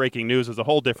 and then breaking news is a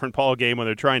whole different ballgame when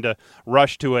they're trying to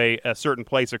rush to a certain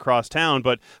place across town.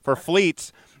 But for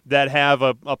fleets that have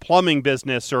a plumbing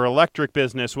business or electric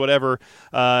business, whatever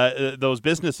those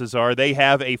businesses are, they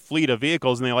have a fleet of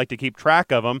vehicles and they like to keep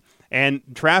track of them. And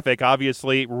traffic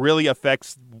obviously really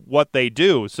affects what they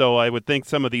do. So I would think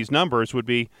some of these numbers would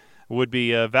be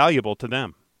valuable to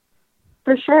them.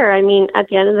 For sure. I mean, at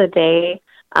the end of the day,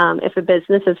 if a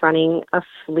business is running a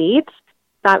fleet,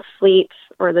 that fleet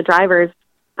or the drivers,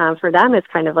 for them, it's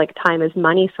kind of like time is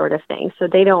money sort of thing. So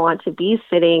they don't want to be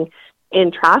sitting in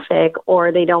traffic,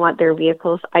 or they don't want their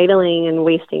vehicles idling and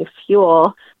wasting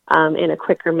fuel in a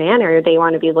quicker manner. They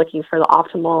want to be looking for the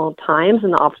optimal times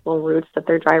and the optimal routes that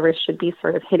their drivers should be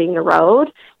sort of hitting the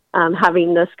road.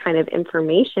 Having this kind of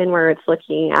information where it's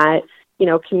looking at,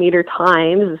 commuter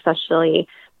times, especially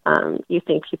you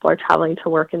think people are traveling to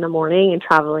work in the morning and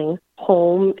traveling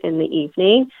home in the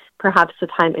evening. Perhaps the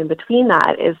time in between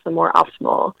that is the more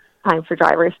optimal time for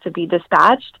drivers to be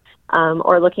dispatched,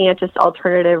 or looking at just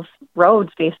alternative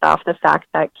roads based off the fact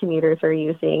that commuters are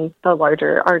using the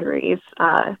larger arteries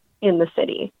in the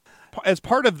city. As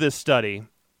part of this study,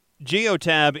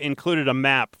 Geotab included a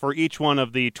map for each one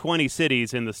of the 20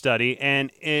 cities in the study,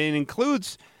 and it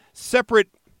includes separate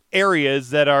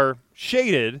areas that are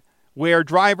shaded where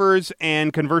drivers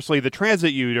and, conversely, the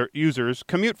transit users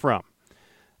commute from.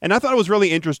 And I thought it was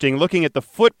really interesting looking at the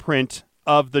footprint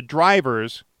of the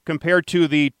drivers compared to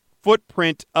the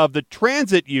footprint of the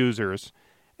transit users.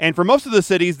 And for most of the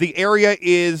cities, the area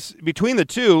is between the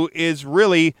two is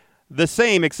really the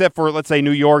same, except for, let's say,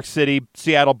 New York City,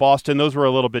 Seattle, Boston. Those were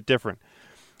a little bit different.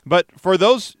 But for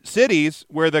those cities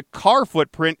where the car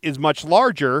footprint is much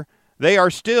larger, they are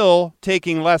still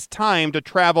taking less time to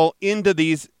travel into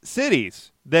these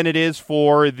cities than it is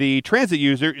for the transit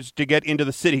users to get into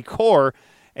the city core.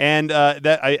 And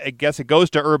that I guess it goes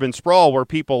to urban sprawl, where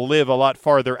people live a lot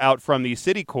farther out from these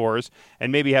city cores and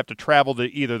maybe have to travel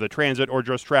to either the transit or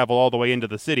just travel all the way into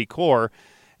the city core.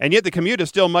 And yet the commute is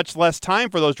still much less time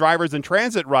for those drivers and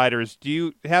transit riders. Do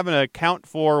you have an account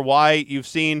for why you've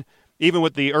seen, even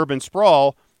with the urban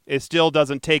sprawl, it still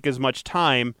doesn't take as much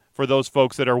time for those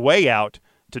folks that are way out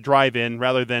to drive in,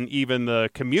 rather than even the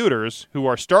commuters who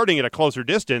are starting at a closer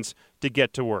distance to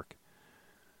get to work?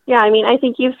 Yeah, I mean, I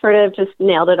think you've sort of just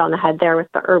nailed it on the head there with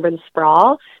the urban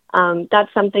sprawl.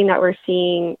 That's something that we're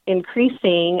seeing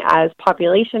increasing as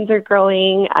populations are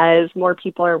growing, as more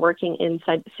people are working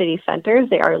inside city centers.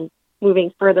 They are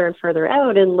moving further and further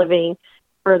out and living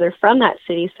further from that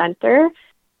city center,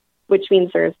 which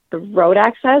means there's the road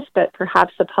access, but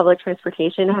perhaps the public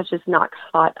transportation has just not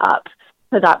caught up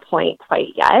to that point quite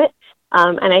yet.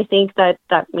 And I think that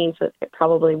means that it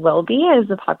probably will be as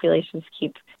the populations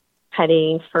keep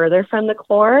heading further from the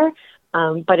core,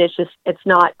 but it's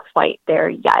not quite there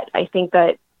yet. I think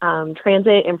that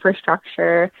transit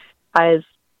infrastructure has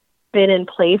been in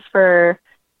place for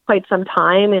quite some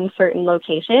time in certain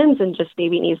locations and just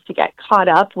maybe needs to get caught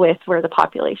up with where the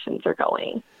populations are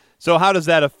going. So how does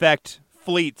that affect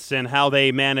fleets and how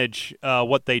they manage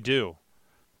what they do?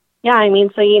 Yeah, I mean,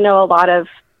 so a lot of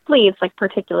fleets, like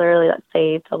particularly, let's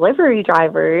say, delivery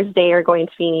drivers, they are going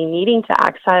to be needing to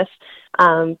access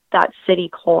that city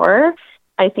core.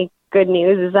 I think good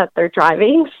news is that they're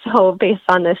driving. So based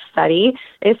on this study,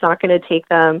 it's not going to take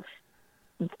them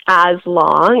as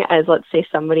long as, let's say,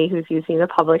 somebody who's using the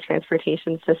public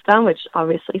transportation system, which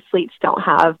obviously fleets don't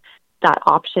have that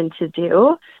option to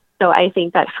do. So I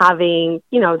think that having,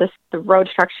 the road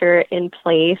structure in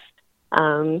place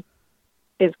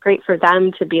is great for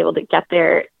them to be able to get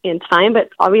there in time. But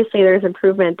obviously there's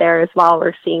improvement there as well.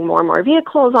 We're seeing more and more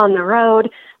vehicles on the road.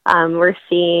 We're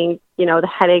seeing, the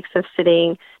headaches of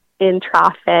sitting in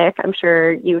traffic. I'm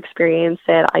sure you experience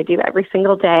it. I do every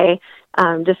single day,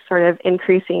 just sort of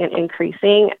increasing and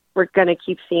increasing. We're going to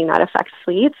keep seeing that affect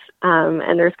fleets.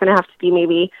 And there's going to have to be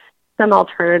maybe some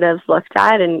alternatives looked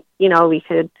at. And, we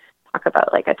could talk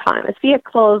about like autonomous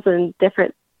vehicles and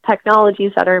different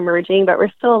technologies that are emerging, but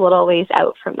we're still a little ways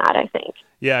out from that, I think.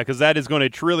 Yeah, because that is going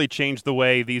to really change the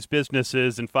way these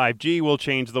businesses, and 5G will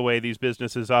change the way these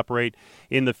businesses operate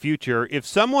in the future. If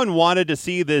someone wanted to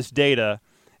see this data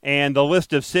and the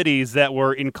list of cities that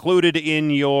were included in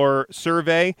your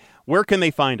survey, where can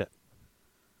they find it?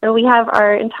 So we have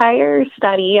our entire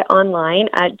study online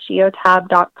at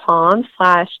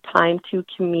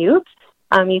geotab.com/time-to-commute.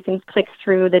 You can click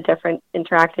through the different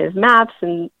interactive maps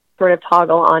and sort of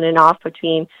toggle on and off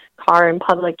between car and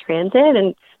public transit.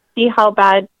 And see how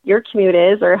bad your commute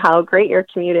is or how great your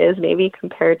commute is, maybe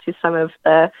compared to some of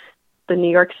the New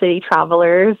York City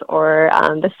travelers or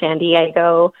the San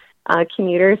Diego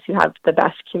commuters who have the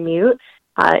best commute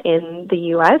in the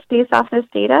U.S. based off this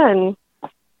data. And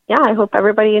yeah, I hope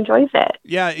everybody enjoys it.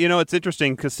 Yeah, it's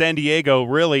interesting because San Diego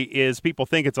really is, people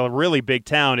think it's a really big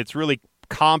town. It's really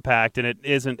compact, and it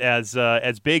isn't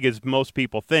as big as most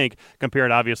people think,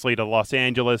 compared obviously to Los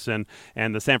Angeles and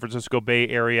the San Francisco Bay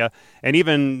Area, and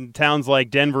even towns like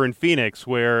Denver and Phoenix,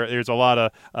 where there's a lot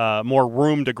of more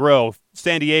room to grow.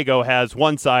 San Diego has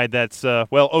one side that's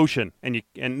ocean, and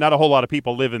not a whole lot of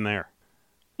people live in there.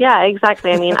 Yeah,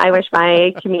 exactly. I mean, I wish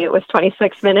my commute was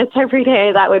 26 minutes every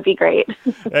day. That would be great.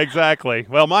 Exactly.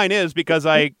 Well, mine is, because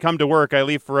I come to work. I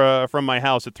leave from my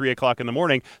house at 3 o'clock in the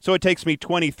morning, so it takes me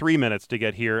 23 minutes to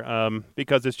get here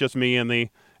because it's just me and the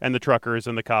truckers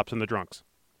and the cops and the drunks.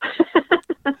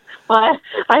 Well,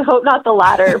 I hope not the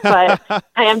latter, but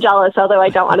I am jealous, although I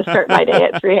don't want to start my day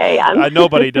at 3 a.m.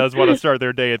 Nobody does want to start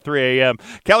their day at 3 a.m.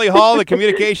 Kelly Hall, the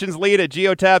communications lead at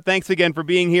Geotab, thanks again for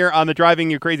being here on the Driving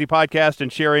You Crazy podcast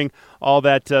and sharing all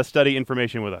that study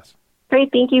information with us. Great.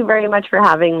 Thank you very much for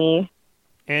having me.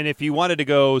 And if you wanted to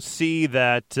go see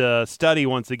that study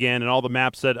once again and all the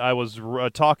maps that I was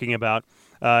talking about,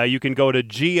 you can go to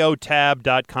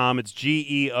geotab.com. It's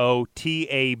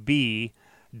GEOTAB.com,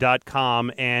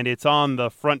 and it's on the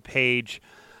front page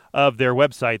of their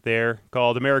website there,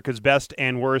 called America's Best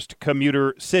and Worst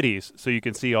Commuter Cities. So you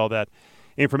can see all that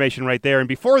information right there. And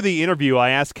before the interview, I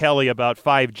asked Kelly about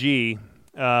 5G,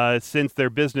 since their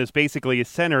business basically is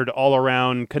centered all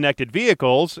around connected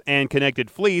vehicles and connected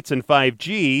fleets, and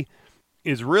 5G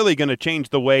is really going to change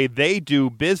the way they do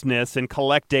business and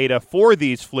collect data for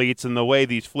these fleets and the way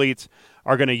these fleets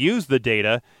are going to use the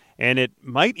data. And it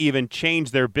might even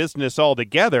change their business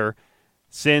altogether,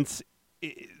 since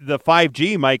the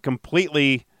 5G might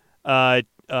completely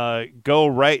go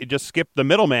right, just skip the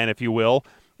middleman, if you will,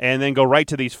 and then go right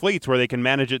to these fleets where they can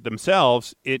manage it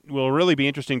themselves. It will really be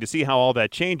interesting to see how all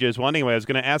that changes. Well, anyway, I was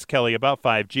going to ask Kelly about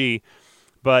 5G,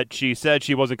 but she said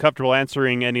she wasn't comfortable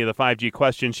answering any of the 5G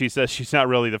questions. She says she's not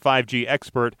really the 5G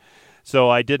expert, so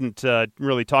I didn't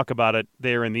really talk about it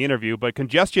there in the interview. But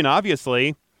congestion,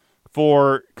 obviously,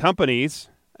 for companies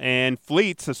and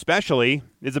fleets especially,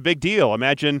 is a big deal.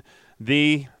 Imagine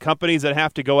the companies that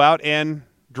have to go out and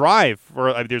drive.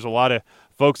 There's a lot of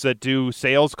folks that do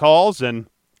sales calls, and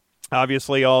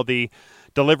obviously all the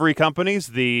delivery companies,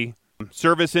 the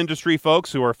service industry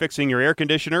folks who are fixing your air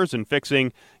conditioners and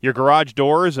fixing your garage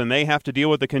doors, and they have to deal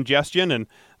with the congestion, and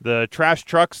the trash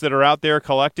trucks that are out there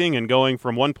collecting and going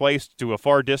from one place to a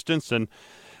far distance, and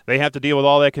they have to deal with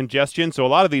all that congestion. So a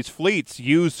lot of these fleets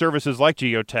use services like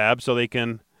Geotab so they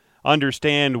can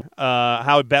understand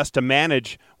how best to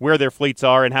manage where their fleets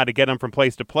are and how to get them from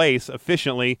place to place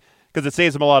efficiently, because it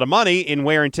saves them a lot of money in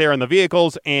wear and tear on the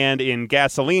vehicles and in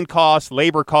gasoline costs,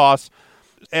 labor costs.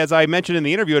 As I mentioned in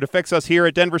the interview, it affects us here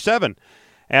at Denver 7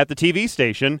 at the TV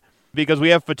station, because we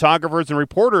have photographers and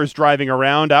reporters driving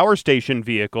around our station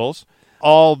vehicles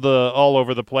all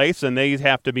over the place, and they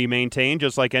have to be maintained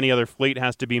just like any other fleet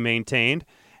has to be maintained.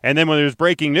 And then when there's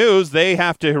breaking news, they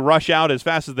have to rush out as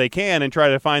fast as they can and try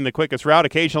to find the quickest route.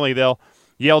 Occasionally they'll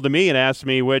yell to me and ask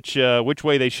me which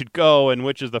way they should go and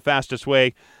which is the fastest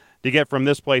way to get from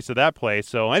this place to that place.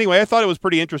 So anyway, I thought it was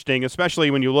pretty interesting,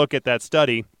 especially when you look at that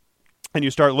study and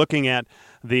you start looking at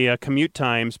the commute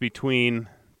times between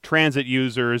transit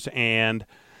users and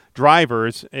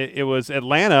drivers. It was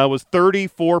Atlanta was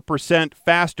 34%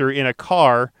 faster in a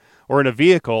car or in a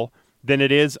vehicle than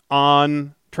it is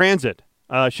on transit.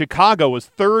 Chicago was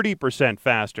 30%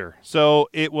 faster. So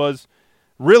it was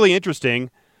really interesting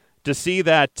to see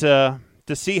that, to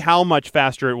see how much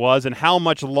faster it was and how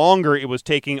much longer it was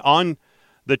taking on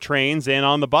the trains and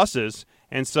on the buses.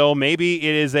 And so maybe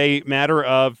it is a matter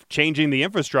of changing the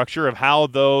infrastructure of how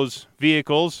those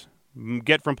vehicles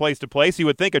get from place to place. You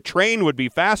would think a train would be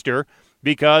faster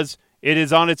because it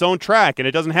is on its own track and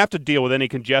it doesn't have to deal with any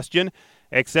congestion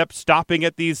except stopping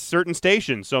at these certain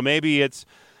stations. So maybe it's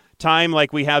time,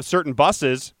 like we have certain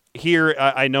buses here.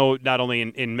 I know not only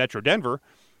in Metro Denver,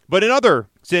 but in other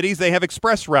cities, they have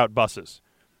express route buses.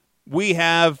 We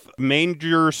have a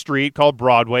major street called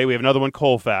Broadway. We have another one,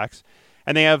 Colfax.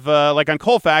 And they have, like on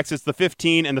Colfax, it's the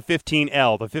 15 and the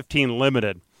 15L, the 15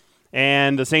 Limited.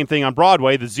 And the same thing on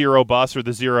Broadway, the Zero bus or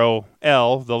the Zero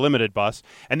L, the Limited bus.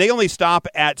 And they only stop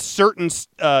at certain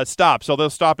stops. So they'll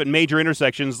stop at major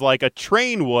intersections like a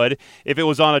train would if it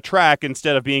was on a track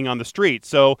instead of being on the street.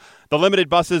 So the Limited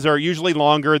buses are usually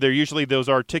longer. They're usually those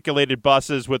articulated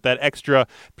buses with that extra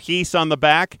piece on the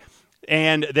back.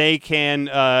 and they can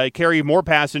carry more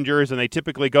passengers, and they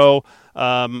typically go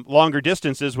longer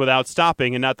distances without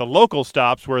stopping, and not the local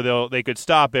stops where they could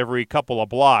stop every couple of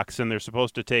blocks, and they're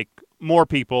supposed to take more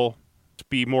people, to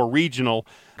be more regional,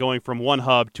 going from one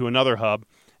hub to another hub,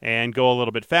 and go a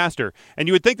little bit faster. And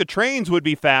you would think the trains would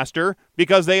be faster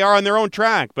because they are on their own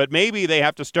track, but maybe they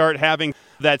have to start having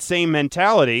that same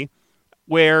mentality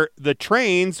where the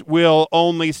trains will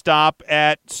only stop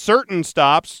at certain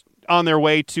stops on their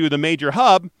way to the major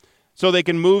hub so they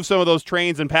can move some of those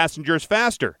trains and passengers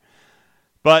faster.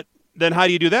 But then how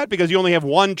do you do that? Because you only have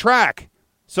one track.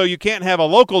 So you can't have a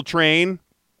local train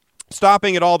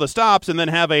stopping at all the stops and then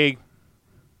have an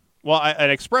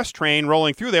express train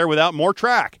rolling through there without more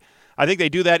track. I think they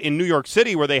do that in New York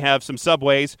City, where they have some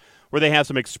subways, where they have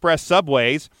some express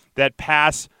subways that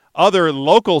pass other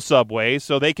local subways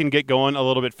so they can get going a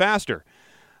little bit faster.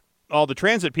 All the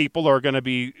transit people are going to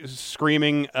be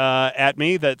screaming at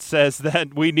me that says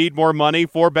that we need more money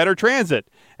for better transit.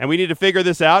 And we need to figure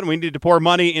this out, and we need to pour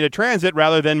money into transit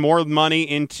rather than more money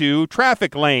into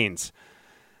traffic lanes.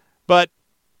 But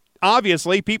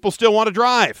obviously, people still want to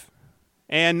drive.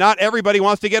 And not everybody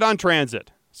wants to get on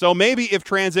transit. So maybe if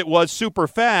transit was super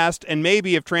fast, and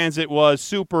maybe if transit was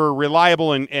super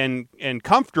reliable and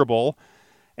comfortable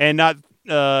and not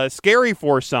scary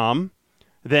for some,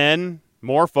 then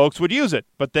more folks would use it.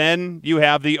 But then you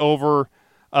have the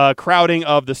crowding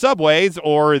of the subways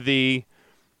or the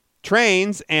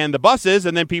trains and the buses,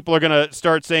 and then people are going to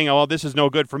start saying, oh, well, this is no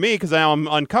good for me because I'm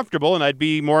uncomfortable, and I'd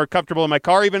be more comfortable in my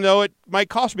car, even though it might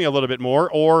cost me a little bit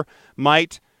more or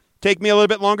might take me a little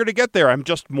bit longer to get there. I'm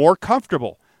just more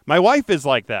comfortable. My wife is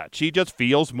like that. She just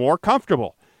feels more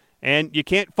comfortable. And you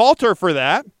can't fault her for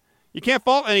that. You can't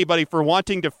fault anybody for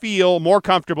wanting to feel more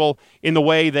comfortable in the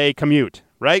way they commute,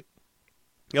 right?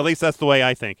 At least that's the way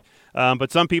I think.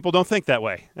 But some people don't think that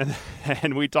way.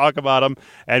 And we talk about them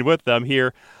and with them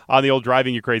here on the old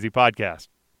Driving You Crazy podcast.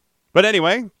 But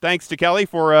anyway, thanks to Kelly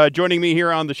for joining me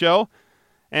here on the show.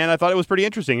 And I thought it was pretty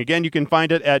interesting. Again, you can find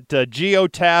it at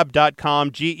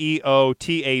geotab.com,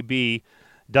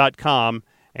 geotab.com,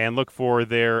 and look for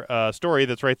their story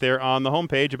that's right there on the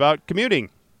homepage about commuting.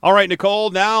 All right,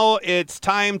 Nicole, now it's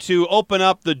time to open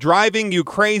up the Driving You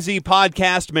Crazy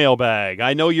podcast mailbag.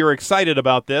 I know you're excited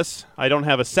about this. I don't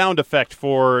have a sound effect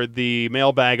for the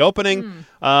mailbag opening,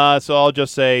 so I'll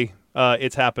just say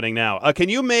it's happening now. Can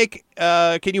you make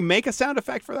a sound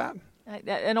effect for that?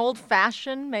 An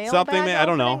old-fashioned mail Something, bag I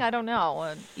don't know. I don't know.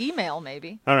 An email,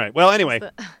 maybe. All right. Well, anyway,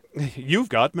 you've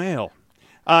got mail.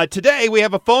 Today, we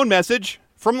have a phone message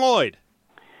from Lloyd.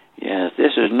 Yes,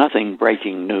 this is nothing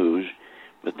breaking news,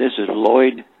 but this is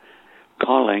Lloyd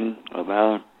calling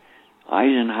about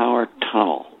Eisenhower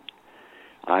Tunnel.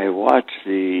 I watch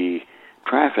the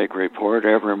traffic report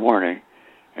every morning,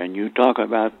 and you talk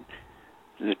about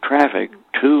the traffic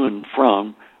to and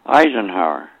from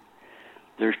Eisenhower.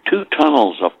 There's two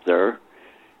tunnels up there.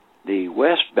 The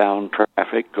westbound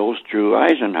traffic goes through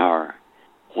Eisenhower.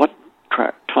 What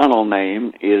tunnel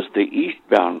name is the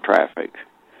eastbound traffic?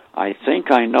 I think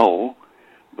I know,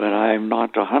 but I'm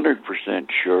not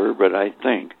 100% sure, but I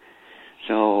think.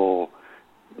 So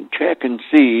check and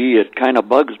see. It kind of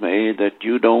bugs me that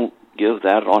you don't give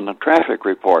that on the traffic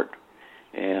report.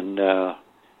 And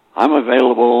I'm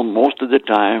available most of the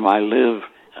time. I live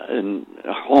in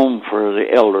a home for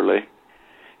the elderly.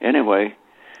 Anyway,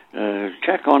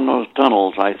 check on those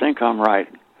tunnels. I think I'm right.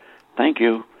 Thank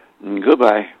you, and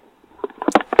goodbye.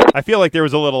 I feel like there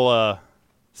was a little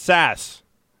sass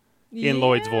in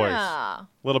Lloyd's voice. A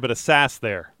little bit of sass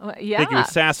there. Yeah. I think he was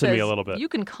sassing me a little bit. You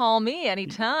can call me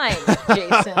anytime,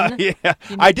 Jason. Yeah,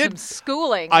 I did. Some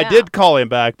schooling. I did call him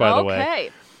back, by the way.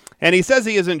 Okay. And he says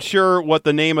he isn't sure what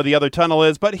the name of the other tunnel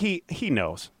is, but he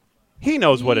knows. He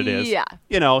knows what it is. Yeah.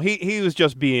 You know, he was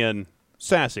just being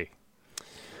sassy.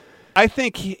 I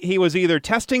think he was either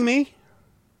testing me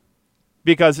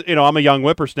because, I'm a young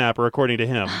whippersnapper, according to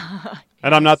him,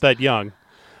 and I'm not that young,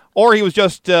 or he was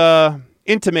just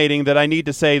intimating that I need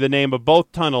to say the name of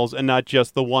both tunnels and not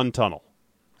just the one tunnel.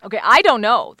 Okay, I don't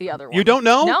know the other one. You don't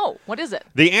know? No. What is it?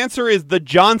 The answer is the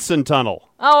Johnson Tunnel.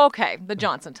 Oh, okay. The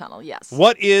Johnson Tunnel, yes.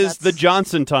 What is the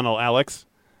Johnson Tunnel, Alex?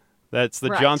 That's the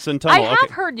Johnson Tunnel. I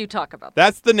have heard you talk about that.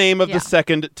 That's the name of the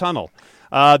second tunnel.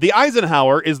 The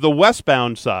Eisenhower is the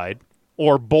westbound side,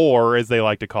 or bore, as they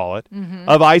like to call it,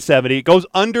 of I-70. It goes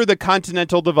under the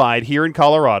Continental Divide here in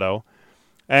Colorado.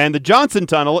 And the Johnson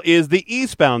Tunnel is the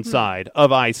eastbound side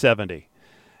of I-70.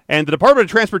 And the Department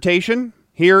of Transportation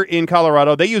here in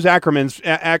Colorado, they use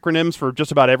acronyms for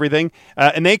just about everything,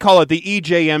 and they call it the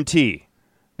EJMT,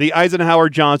 the Eisenhower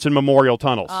Johnson Memorial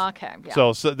Tunnels. Okay, yeah.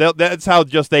 So that's how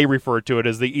just they refer to it,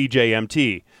 as the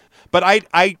EJMT. but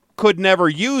I could never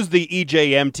use the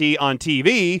EJMT on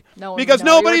TV No one because would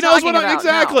know what nobody you were knows what talking about,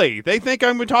 exactly. They think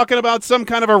I'm talking about some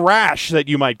kind of a rash that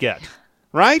you might get,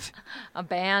 right? A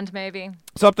band, maybe.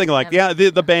 Something like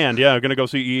the band. Yeah, I'm gonna go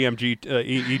see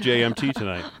EJMT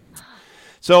tonight.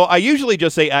 So I usually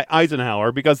just say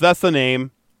Eisenhower because that's the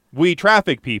name we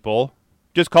traffic people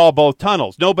just call both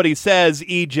tunnels. Nobody says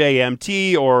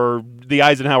EJMT or the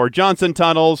Eisenhower Johnson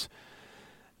tunnels.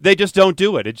 They just don't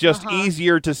do it. It's just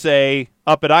easier to say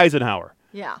up at Eisenhower.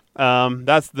 Yeah.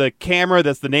 That's the camera.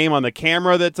 That's the name on the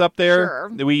camera that's up there.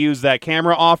 Sure. We use that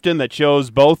camera often that shows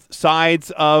both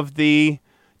sides of the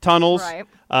tunnels, Right.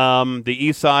 The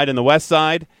east side and the west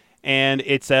side, and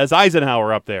it says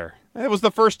Eisenhower up there. It was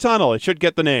the first tunnel. It should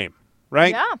get the name,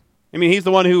 right? Yeah. I mean, he's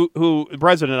the one who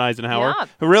President Eisenhower, Yeah.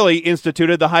 who really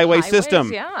instituted the highway Highways,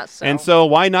 system. yeah, so- And so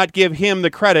why not give him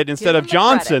the credit instead of him the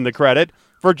Johnson the credit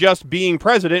for just being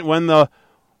president when the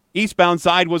eastbound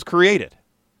side was created?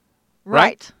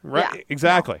 Right? Yeah.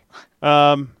 Exactly.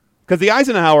 Because the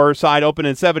Eisenhower side opened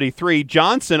in 73.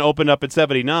 Johnson opened up in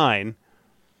 79.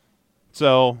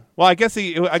 So, well, I guess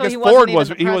he Ford wasn't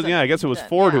was. even the He was. Yeah, I guess it was president,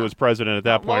 Ford who yeah. was president at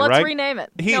that point, Well, let's right? rename it.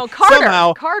 He No, Carter.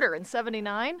 somehow- Carter in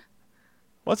 79.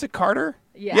 Was it Carter?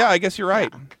 Yeah. I guess you're right.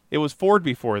 Yeah. It was Ford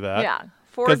before that. Yeah.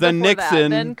 Ford 'Cause then before that,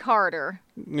 Nixon- then Carter.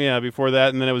 Yeah, before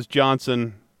that, and then it was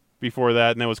Johnson before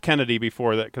that, and then it was Kennedy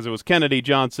before that, because it was Kennedy,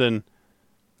 Johnson,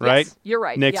 right? Yes, you're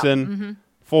right. Nixon, Yeah. Mhm.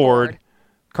 Ford, Ford,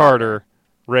 Carter,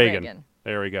 Reagan. Reagan.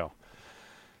 There we go.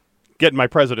 Getting my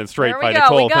president straight There we by go.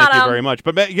 Nicole. We got Thank you him. very much.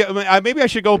 But maybe I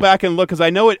should go back and look, because I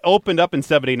know it opened up in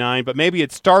 79, but maybe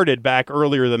it started back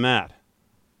earlier than that.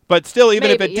 But still, even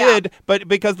if Maybe, it yeah. did, but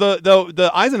because the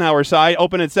Eisenhower side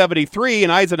opened in 73, and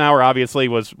Eisenhower obviously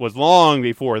was long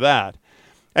before that,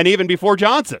 and even before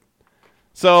Johnson.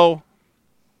 So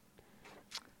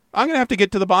I'm going to have to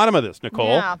get to the bottom of this, Nicole.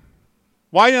 Yeah.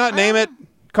 Why not name it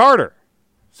Carter,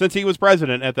 since he was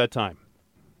president at that time?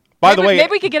 By the way,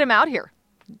 maybe we could get him out here.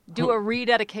 Do a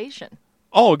rededication.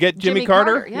 oh, get Jimmy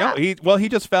Carter? Yeah. He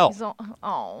just fell.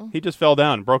 Oh. He just fell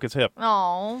down and broke his hip.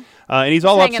 Oh. And he's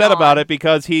all hanging upset about on. it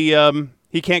because he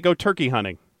can't go turkey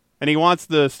hunting. And he wants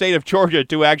the state of Georgia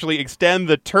to actually extend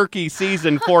the turkey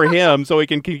season for him so he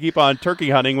can keep on turkey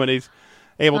hunting when he's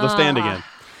able to stand again.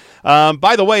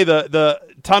 By the way, the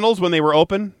tunnels, when they were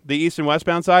open, the east and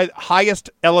westbound side, highest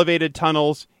elevated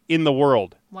tunnels in the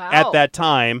world Wow. at that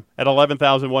time at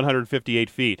 11,158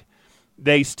 feet.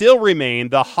 They still remain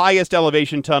the highest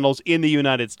elevation tunnels in the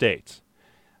United States.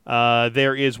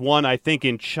 There is one, I think,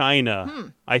 in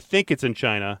China. I think it's in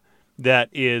China that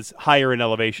is higher in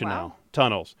elevation now,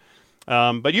 tunnels.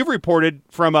 But you've reported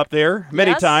from up there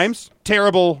many Yes. times.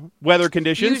 Terrible weather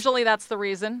conditions. Usually that's the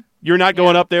reason. You're not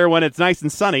going up there when it's nice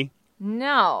and sunny.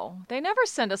 No, they never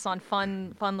send us on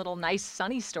fun little nice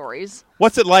sunny stories.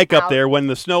 What's it like up Out. there when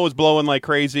the snow is blowing like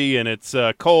crazy and it's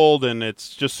cold and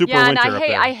it's just super Yeah, and winter up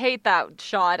there? I hate that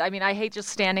shot. I mean, I hate just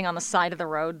standing on the side of the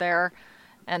road there,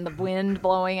 and the wind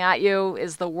blowing at you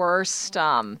is the worst.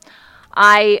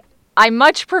 I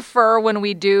much prefer when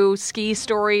we do ski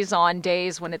stories on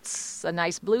days when it's a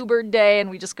nice bluebird day and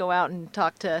we just go out and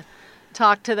talk to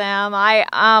them.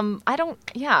 I don't.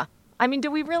 Yeah. I mean,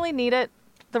 do we really need it?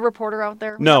 The reporter out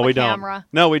there? No, have a we don't. camera.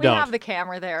 No, we don't. We have the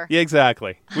camera there. Yeah,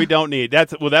 exactly. We don't need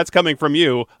that's coming from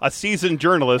you, a seasoned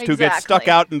journalist who gets stuck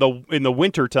Exactly. out in the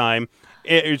winter time.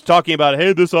 Is talking about,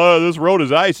 hey, this road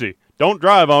is icy. Don't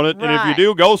drive on it, and if you Right.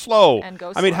 do, go slow. And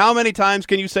go I mean, slow. how many times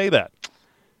can you say that?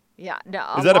 Yeah, no.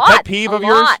 Is that a pet peeve of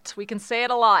yours? A lot. We can say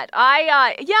it a lot.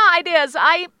 Yeah, it is.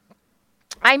 I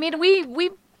mean, we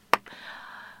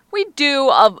do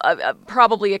a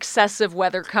probably excessive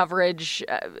weather coverage,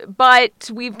 but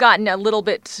we've gotten a little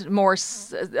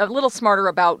smarter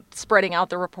about spreading out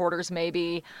the reporters.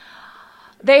 Maybe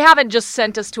they haven't just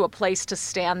sent us to a place to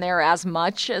stand there as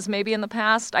much as maybe in the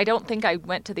past. I don't think I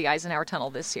went to the Eisenhower Tunnel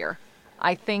this year.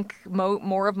 I think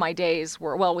more of my days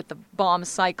were, well, with the bomb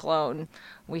cyclone,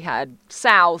 we had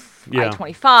south, Yeah.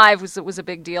 I-25 was a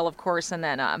big deal, of course, and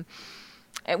then a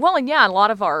lot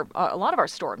of our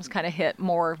storms kind of hit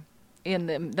more in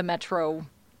the metro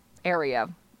area.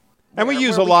 And we where-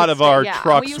 use where a lot could of stay. our Yeah, and we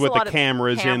trucks use with a the lot of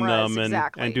cameras in them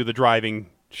exactly. and do the driving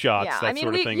shots, Yeah, that I mean,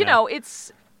 sort of thing.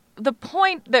 it's the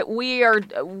point that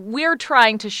we're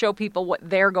trying to show people what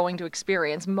they're going to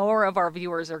experience. More of our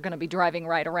viewers are going to be driving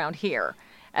right around here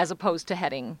as opposed to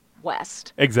heading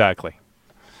west Exactly.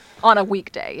 on a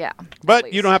weekday, yeah.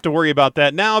 But you don't have to worry about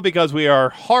that now because we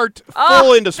are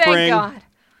full into Thank spring. God.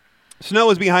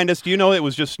 Snow is behind us. Do you know it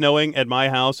was just snowing at my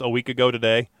house a week ago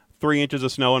today? 3 inches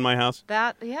of snow in my house.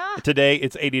 Yeah. Today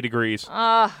it's 80 degrees.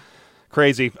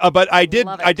 Crazy. But I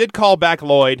Love it. did call back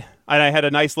Lloyd. and I had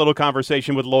a nice little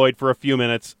conversation with Lloyd for a few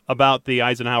minutes about the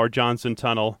Eisenhower-Johnson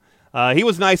Tunnel. He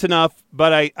was nice enough,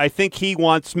 but I think he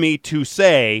wants me to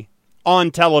say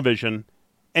on television,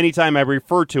 anytime I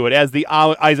refer to it, as the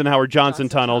Eisenhower-Johnson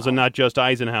tunnels and not just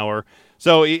Eisenhower.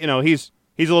 So, he's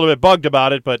a little bit bugged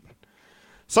about it, but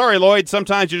sorry, Lloyd,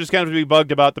 sometimes you just kind of be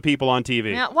bugged about the people on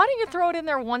TV. Now, why don't you throw it in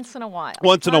there once in a while?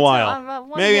 Once in a while.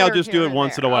 Maybe I'll just do it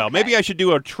once in a while. Okay. Maybe I should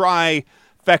do a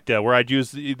trifecta where I'd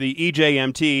use the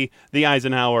EJMT, the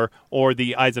Eisenhower, or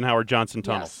the Eisenhower-Johnson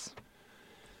tunnel. Yes.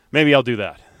 Maybe I'll do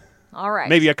that. All right.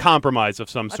 Maybe a compromise of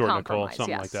some sort, Nicole. compromise,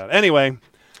 Something yes. like that. Anyway,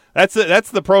 that's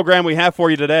the program we have for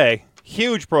you today.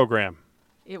 Huge program.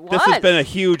 It was. This has been a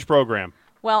huge program.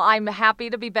 Well, I'm happy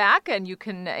to be back, and you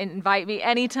can invite me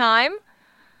anytime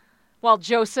while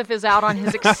Joseph is out on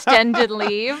his extended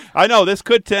leave. I know, this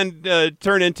could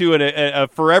turn into a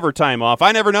forever time off.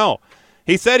 I never know.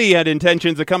 He said he had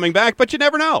intentions of coming back, but you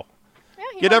never know.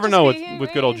 Yeah, You never know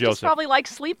with good old He Joseph. just probably likes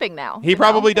sleeping now. He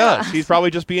probably does. Yeah. He's probably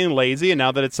just being lazy, and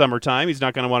now that it's summertime, he's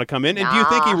not going to want to come in. And do you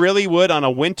think he really would, on a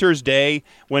winter's day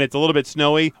when it's a little bit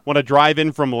snowy, want to drive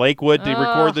in from Lakewood to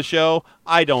record the show?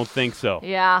 I don't think so.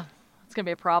 Yeah, it's going to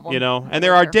be a problem. And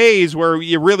there are days where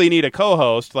you really need a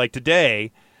co-host, like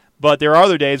today, but there are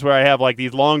other days where I have like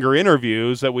these longer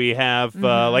interviews that we have,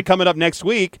 like coming up next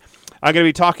week. I'm going to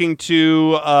be talking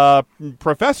to a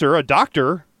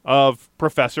doctor of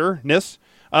professorness.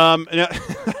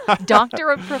 Doctor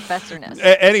of Professorness.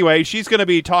 Anyway, she's going to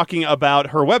be talking about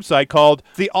her website called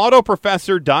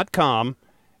theautoprofessor.com,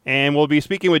 and we'll be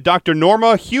speaking with Dr.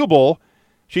 Norma Hubel.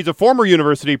 She's a former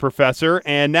university professor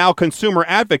and now consumer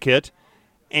advocate,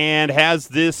 and has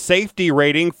this safety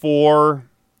rating for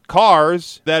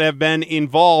cars that have been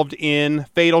involved in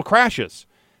fatal crashes.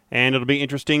 And it'll be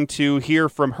interesting to hear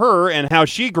from her and how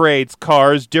she grades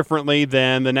cars differently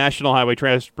than the National Highway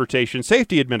Transportation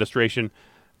Safety Administration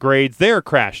grades their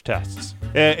crash tests.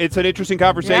 It's an interesting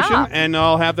conversation, and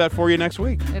I'll have that for you next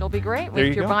week. It'll be great. There If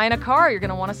you you're go. buying a car, you're going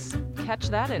to want to catch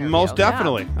that interview. Most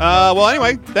definitely. Well,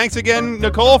 anyway, thanks again,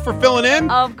 Nicole, for filling in.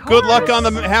 Of Good luck course.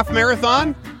 on the half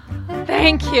marathon.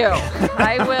 Thank you.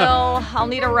 I'll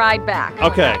need a ride back when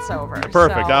Okay. that's over.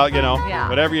 Perfect. So, I'll,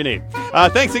 whatever you need.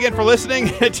 Thanks again for listening.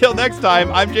 Until next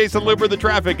time, I'm Jason Looper, the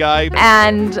traffic guy.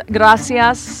 And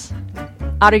gracias,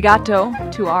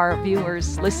 arigato to our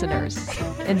viewers, listeners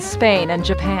in Spain and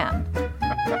Japan.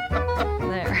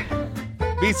 There.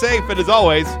 Be safe, and as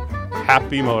always,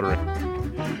 happy motoring.